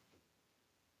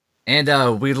 And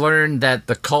we learned that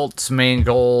the cult's main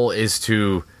goal is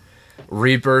to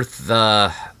rebirth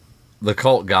the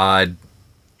cult god.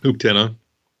 Uktena.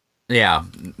 Yeah,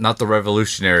 not the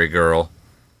revolutionary girl.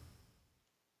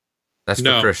 That's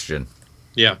the Christian.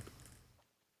 Yeah.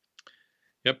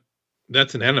 Yep.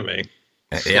 That's an anime.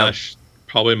 Yep.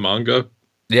 Probably manga.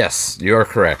 Yes, you are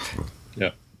correct.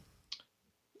 Yeah.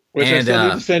 Which I still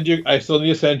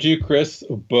need to send you, Chris,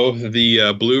 both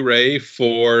the Blu-ray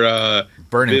for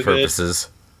burning Vivid purposes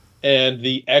and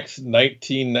the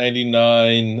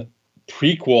X1999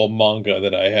 prequel manga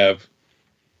that I have.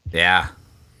 Yeah.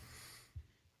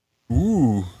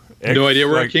 Ooh. No idea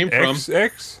where it came from.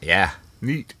 XX? Yeah.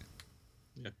 Neat.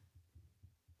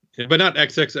 Yeah, but not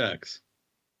XXX.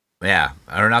 Yeah,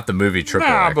 or not the movie Triple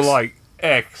X. But like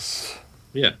X.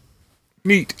 Yeah.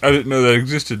 Neat. I didn't know that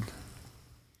existed.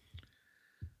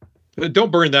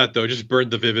 Don't burn that though. Just burn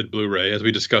the Vivid Blu-ray as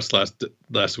we discussed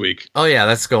last week. Oh yeah,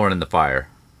 that's going in the fire.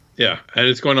 Yeah, and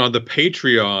it's going on the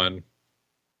Patreon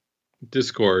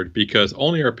Discord because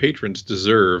only our patrons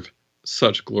deserve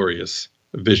such glorious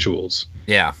visuals.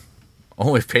 Yeah.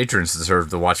 Only patrons deserve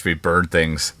to watch me burn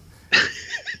things.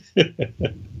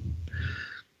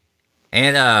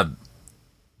 And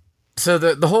so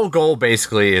the whole goal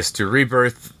basically is to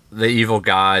rebirth the evil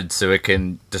god so it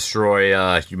can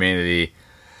destroy humanity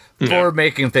for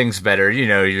making things better. You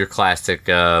know, your classic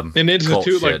and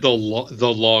institute like shit. the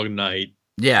long night.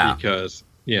 Yeah. Because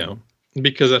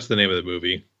that's the name of the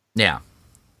movie. Yeah.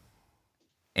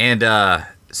 And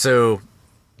so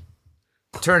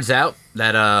turns out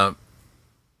that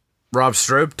Rob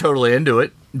Strode totally into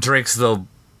it, drinks the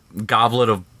goblet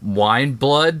of wine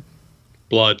blood.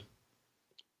 And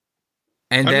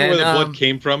I don't then know where the blood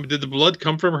came from. Did the blood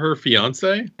come from her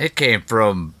fiance? it came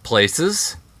from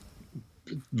places.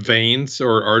 Veins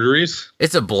or arteries?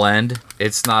 It's a blend.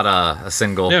 It's not a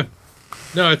single. Yeah.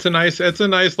 No, it's a nice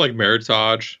like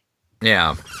maritage.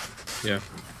 Yeah. Yeah.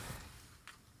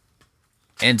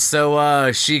 And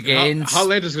so she gains.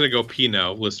 Hollander gonna go pee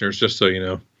now, listeners, just so you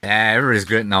know. Everybody's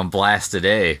getting on blast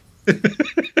today.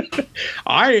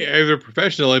 I, as a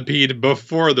professional, I peed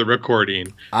before the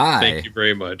recording. Thank you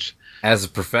very much. As a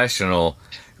professional,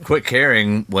 quit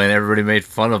caring when everybody made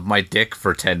fun of my dick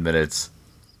for 10 minutes.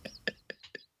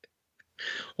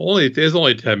 It's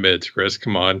only 10 minutes, Chris.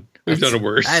 Come on. We've done it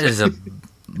worse. That is a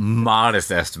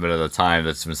modest estimate of the time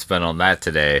that's been spent on that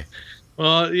today.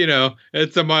 Well,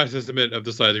 it's a modest estimate of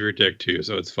the size of your dick, too,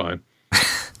 so it's fine.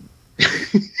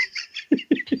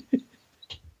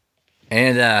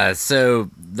 And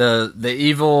so the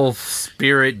evil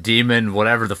spirit demon,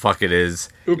 whatever the fuck it is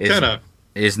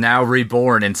now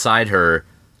reborn inside her.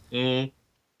 Mm.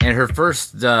 And her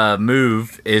first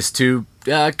move is to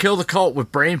kill the cult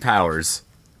with brain powers.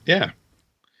 Yeah.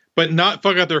 But not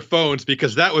fuck out their phones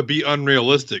because that would be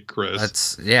unrealistic,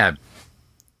 Chris.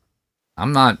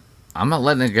 I'm not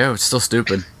letting it go. It's still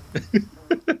stupid.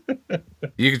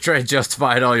 You can try to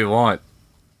justify it all you want.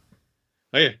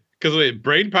 Oh, yeah. Because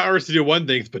brain powers to do one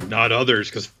thing, but not others,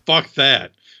 because fuck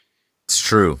that. It's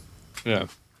true. Yeah.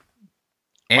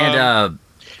 And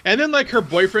then, like, her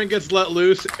boyfriend gets let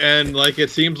loose, and, like, it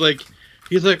seems like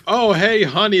he's like, oh, hey,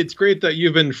 honey, it's great that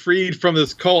you've been freed from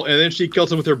this cult. And then she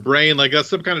kills him with her brain. Like, that's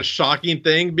some kind of shocking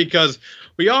thing, because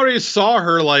we already saw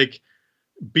her, like,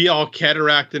 be all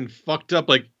cataract and fucked up.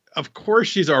 Like, of course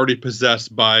she's already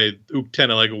possessed by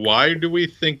Uktena. Like, why do we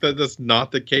think that that's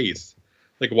not the case?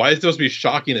 Like, why is it supposed to be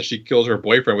shocking that she kills her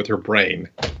boyfriend with her brain?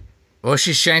 well,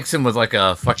 she shanks him with like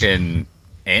a fucking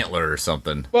antler or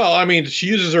something. Well, I mean, she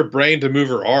uses her brain to move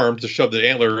her arm to shove the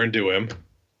antler into him.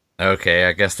 Okay,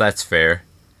 I guess that's fair.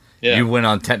 Yeah. You win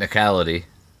on technicality.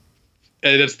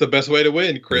 And it's the best way to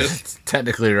win, Chris.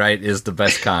 Technically right is the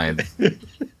best kind.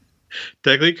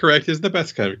 Technically correct is the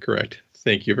best kind of correct.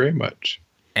 Thank you very much.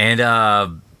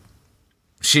 And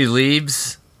she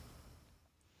leaves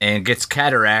and gets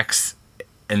cataracts,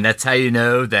 and that's how you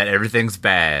know that everything's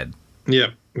bad.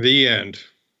 Yep. The end.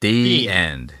 The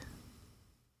end.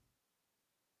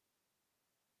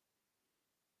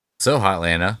 So,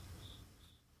 Hotlanta,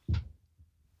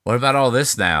 what about all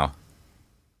this now?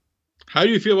 How do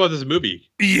you feel about this movie?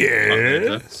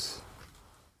 Yes.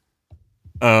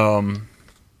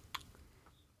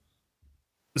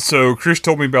 So Chris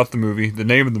told me about the movie, the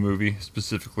name of the movie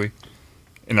specifically,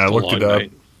 and I looked it up,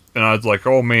 and I was like,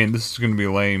 "Oh man, this is going to be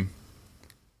lame."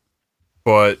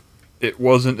 But it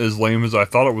wasn't as lame as I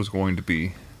thought it was going to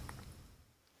be.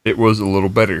 It was a little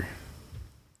better.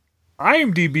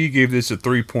 IMDb gave this a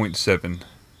 3.7.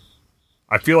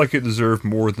 I feel like it deserved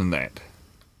more than that.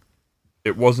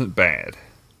 It wasn't bad.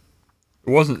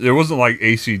 It wasn't like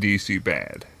AC/DC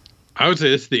bad. I would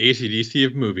say it's the AC/DC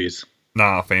of movies.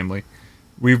 Nah, family.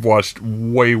 We've watched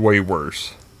way, way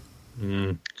worse.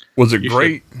 Mm. Was it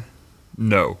great?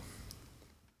 No.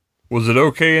 Was it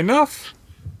okay enough?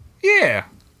 Yeah.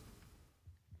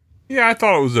 Yeah, I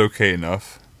thought it was okay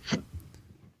enough.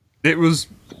 It was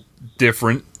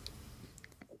different.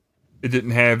 It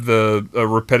didn't have the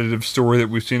repetitive story that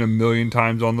we've seen a million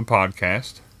times on the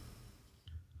podcast.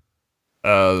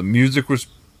 The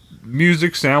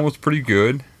music sound was pretty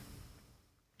good.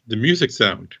 The music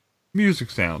sound.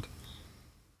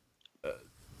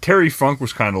 Terry Funk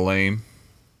was kind of lame.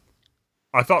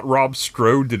 I thought Rob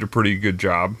Strode did a pretty good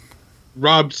job.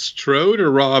 Rob Strode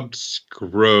or Rob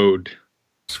Scrode?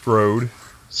 Scrode.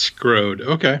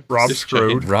 Okay. Rob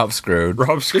Scrode. Rob Scrode.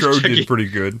 Rob Scrode did pretty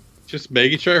good. Just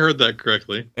making sure I heard that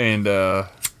correctly. And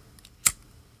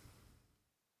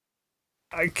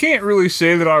I can't really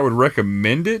say that I would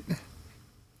recommend it,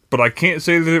 but I can't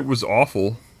say that it was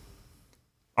awful.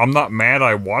 I'm not mad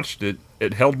I watched it.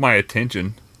 It held my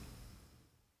attention.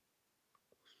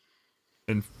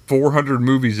 And 400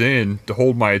 movies in to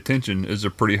hold my attention is a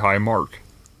pretty high mark.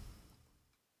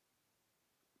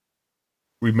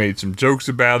 We made some jokes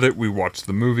about it. We watched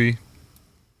the movie.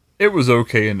 It was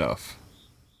okay enough.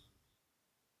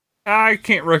 I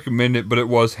can't recommend it, but it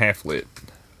was half lit.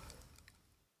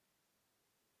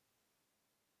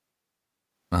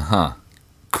 Uh-huh.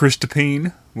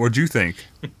 Christopine, what'd you think?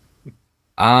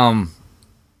 I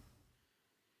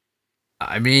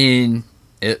mean,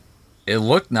 it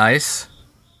looked nice.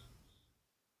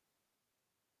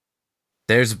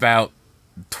 There's about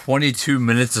 22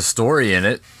 minutes of story in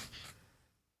it.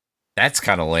 That's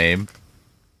kind of lame.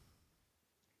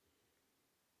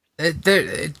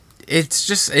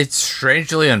 It's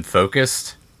strangely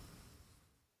unfocused.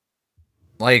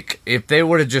 Like, if they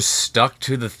would have just stuck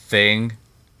to the thing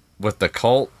with the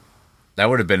cult, that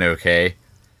would have been okay.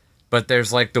 But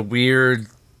there's like the weird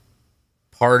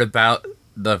part about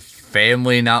the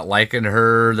family not liking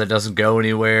her that doesn't go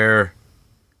anywhere.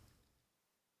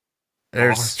 I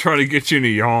was trying to get you in a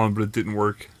yawn, but it didn't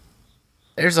work.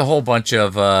 There's a whole bunch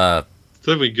of It's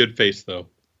definitely good face though.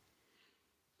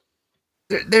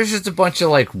 there's just a bunch of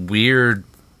like weird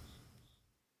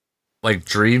like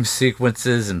dream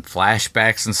sequences and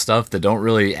flashbacks and stuff that don't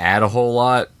really add a whole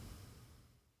lot.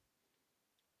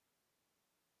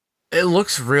 It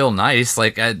looks real nice.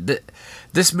 Like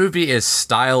this movie is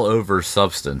style over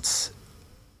substance.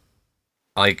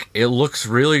 Like it looks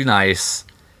really nice.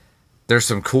 There's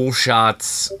some cool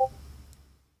shots,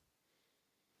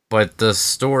 but the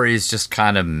story's just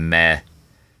kind of meh.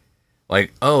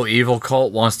 Like, oh, evil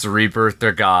cult wants to rebirth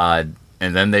their god,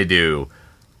 and then they do.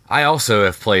 I also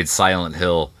have played Silent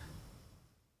Hill.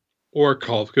 Or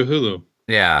Call of Cthulhu.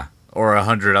 Yeah, or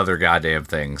 100 other goddamn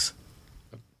things.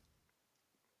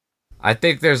 I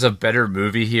think there's a better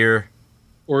movie here.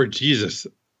 Or Jesus,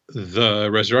 the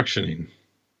Resurrectioning.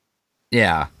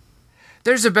 Yeah.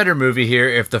 There's a better movie here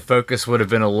if the focus would have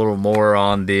been a little more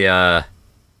on the,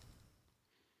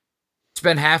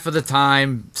 spend half of the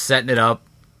time setting it up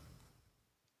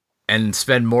and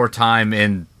spend more time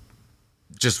in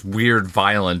just weird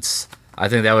violence. I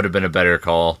think that would have been a better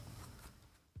call.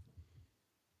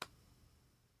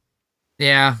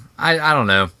 Yeah, I don't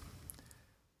know.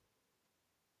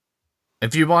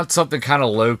 If you want something kind of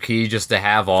low-key just to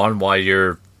have on while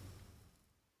you're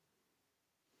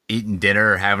eating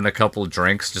dinner or having a couple of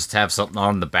drinks, just have something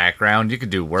on in the background, you could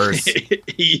do worse.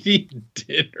 Eating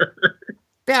dinner.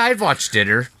 Yeah, I'd watch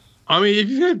dinner. I mean, if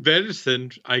you had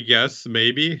venison, I guess,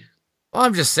 maybe. Well,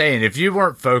 I'm just saying, if you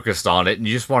weren't focused on it and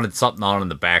you just wanted something on in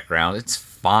the background, it's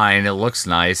fine. It looks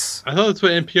nice. I thought that's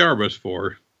what NPR was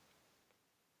for.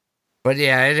 But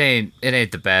yeah, it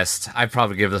ain't the best. I'd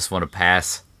probably give this one a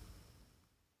pass.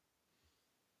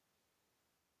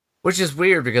 Which is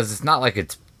weird because it's not like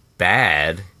it's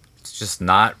bad. It's just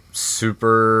not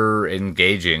super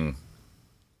engaging.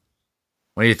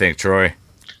 What do you think, Troy?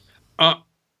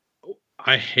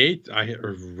 I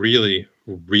really,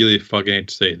 really fucking hate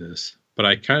to say this, but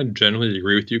I kind of generally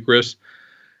agree with you, Chris.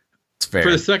 It's fair.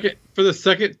 For the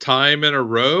second time in a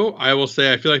row, I will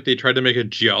say I feel like they tried to make a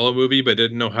Giallo movie but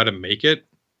didn't know how to make it.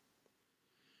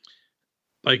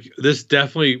 Like this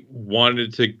definitely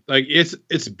wanted to like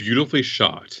it's beautifully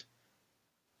shot.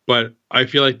 But I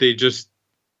feel like they just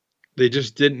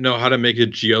didn't know how to make a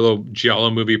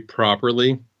Giallo movie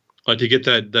properly. Like to get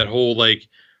that whole like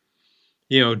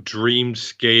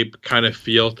dreamscape kind of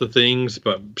feel to things,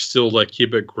 but still like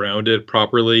keep it grounded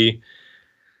properly.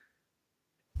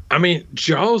 I mean,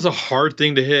 Giallo's a hard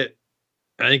thing to hit.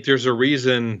 I think there's a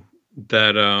reason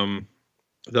that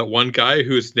that one guy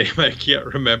whose name I can't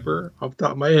remember off the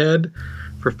top of my head,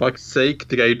 for fuck's sake,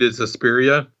 the guy who did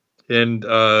Suspiria and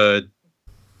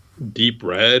Deep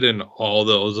Red and all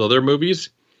those other movies.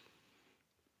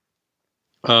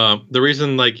 The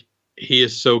reason like he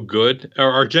is so good,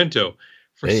 or Argento,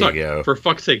 for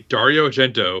fuck's sake, Dario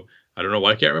Argento. I don't know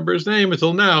why I can't remember his name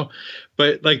until now,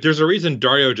 but like there's a reason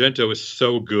Dario Argento is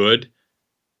so good.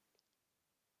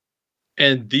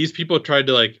 And these people tried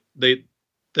to like they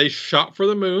shot for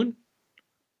the moon,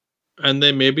 and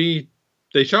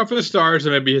they shot for the stars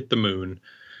and maybe hit the moon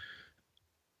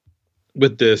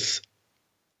with this.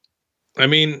 I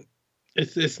mean,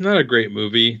 it's not a great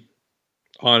movie,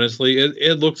 honestly.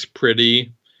 It looks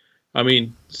pretty. I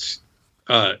mean,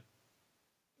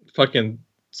 fucking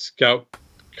Scout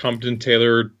Compton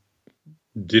Taylor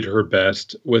did her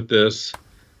best with this,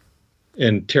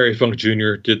 and Terry Funk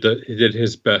Jr. did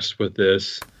his best with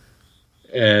this,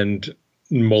 and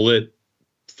Mullet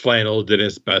Flannel did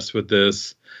his best with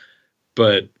this,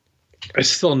 but it's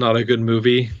still not a good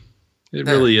movie. It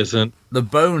really isn't. The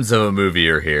bones of a movie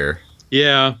are here.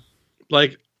 Yeah,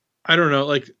 like I don't know.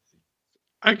 Like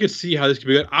I could see how this could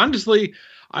be good. Honestly,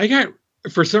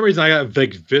 for some reason I got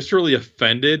like viscerally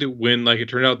offended when like it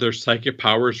turned out their psychic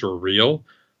powers were real.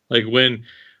 Like when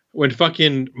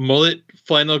fucking Mullet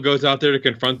Flannel goes out there to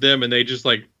confront them and they just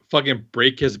like fucking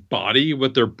break his body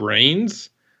with their brains.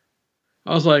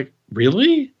 I was like,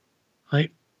 really?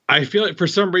 Like, I feel like for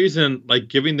some reason, like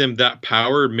giving them that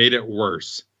power made it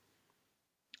worse.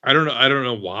 I don't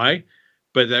know why,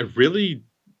 but that really,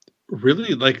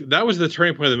 really like that was the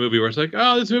turning point of the movie where it's like,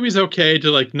 oh, this movie's okay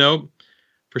to like, nope.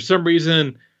 For some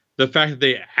reason, the fact that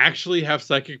they actually have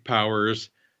psychic powers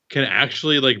can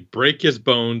actually like break his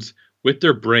bones with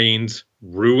their brains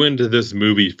ruined this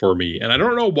movie for me. And I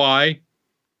don't know why.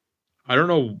 I don't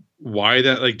know why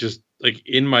that like just like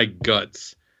in my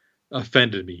guts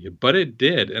offended me, but it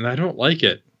did, and I don't like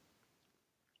it.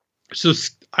 So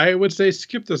I would say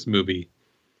skip this movie.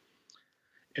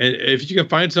 And if you can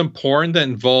find some porn that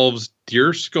involves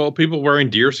people wearing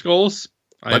deer skulls,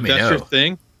 if that's your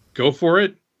thing, go for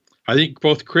it. I think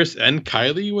both Chris and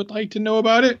Kylie would like to know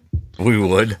about it. We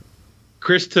would.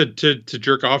 Chris to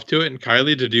jerk off to it, and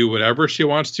Kylie to do whatever she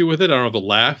wants to with it. I don't know, to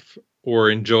laugh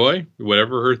or enjoy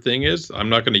whatever her thing is. I'm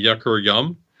not going to yuck her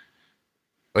yum.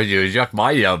 But you yuck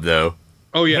my yum though.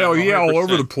 Oh yeah, hell yeah, 100%. all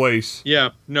over the place. Yeah,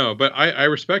 no, but I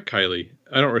respect Kylie.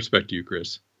 I don't respect you,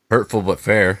 Chris. Hurtful but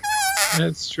fair.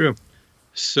 That's true.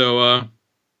 So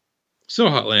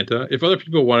Hotlanta, if other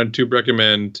people wanted to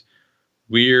recommend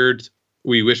weird,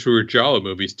 We Wish We Were Jalo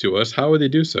movies to us, how would they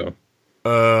do so?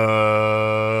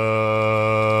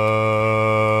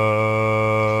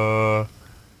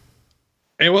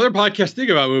 And while their podcasts think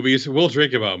about movies, we'll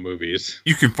drink about movies.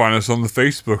 You can find us on the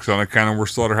Facebooks on account of We're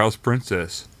Slaughterhouse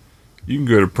Princess. You can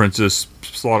go to Princess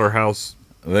Slaughterhouse.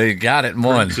 They got it in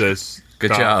one. Good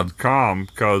job.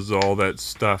 Because all that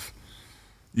stuff.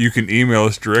 You can email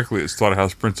us directly at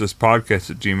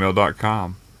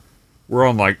slaughterhouseprincesspodcast@gmail.com. We're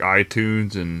on like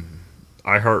iTunes and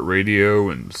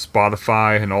iHeartRadio and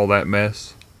Spotify and all that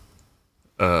mess.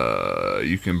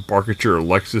 You can bark at your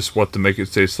Alexis what to make it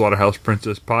say Slaughterhouse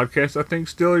Princess Podcast, I think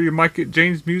still. Or you might get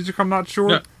Jane's music, I'm not sure.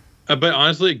 No, but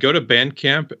honestly, go to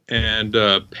Bandcamp and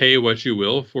pay what you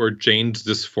will for Jane's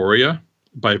Dysphoria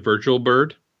by Virtual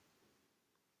Bird.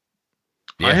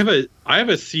 Yeah. I have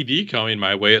a CD coming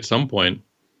my way at some point.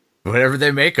 Whatever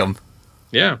they make them.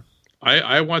 Yeah.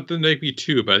 I want them to make me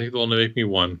two, but I think they'll only make me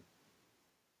one.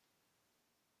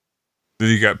 Then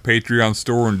you got Patreon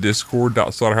store and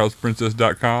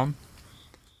Discord.slaughterhouseprincess.com.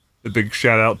 A big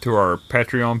shout out to our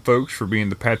Patreon folks for being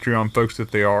the Patreon folks that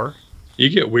they are. You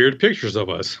get weird pictures of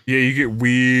us. Yeah, you get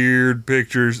weird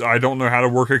pictures. I don't know how to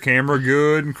work a camera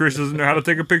good, and Chris doesn't know how to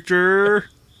take a picture.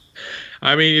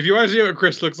 I mean, if you want to see what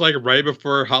Chris looks like right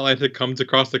before Hotlanta comes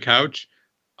across the couch,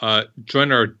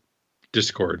 join our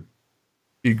Discord.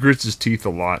 He grits his teeth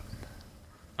a lot.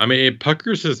 I mean, it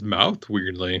puckers his mouth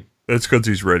weirdly. That's because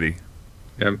he's ready.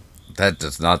 Yeah. That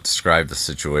does not describe the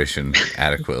situation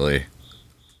adequately.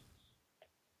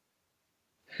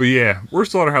 But yeah, we're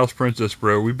Slaughterhouse Princess,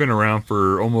 bro. We've been around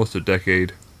for almost a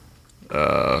decade.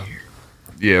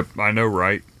 Yeah, I know,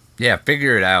 right? Yeah,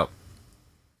 figure it out.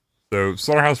 So,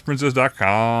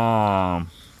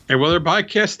 slaughterhouseprincess.com. And while they're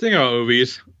podcasting about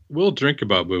movies, we'll drink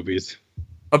about movies.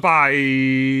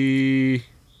 Bye.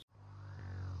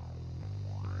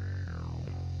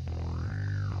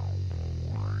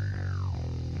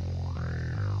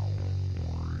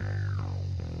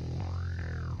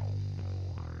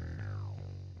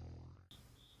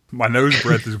 My nose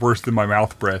breath is worse than my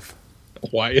mouth breath.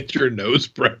 Why is your nose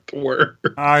breath worse?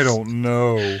 I don't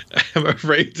know. I'm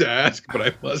afraid to ask, but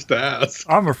I must ask.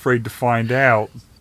 I'm afraid to find out.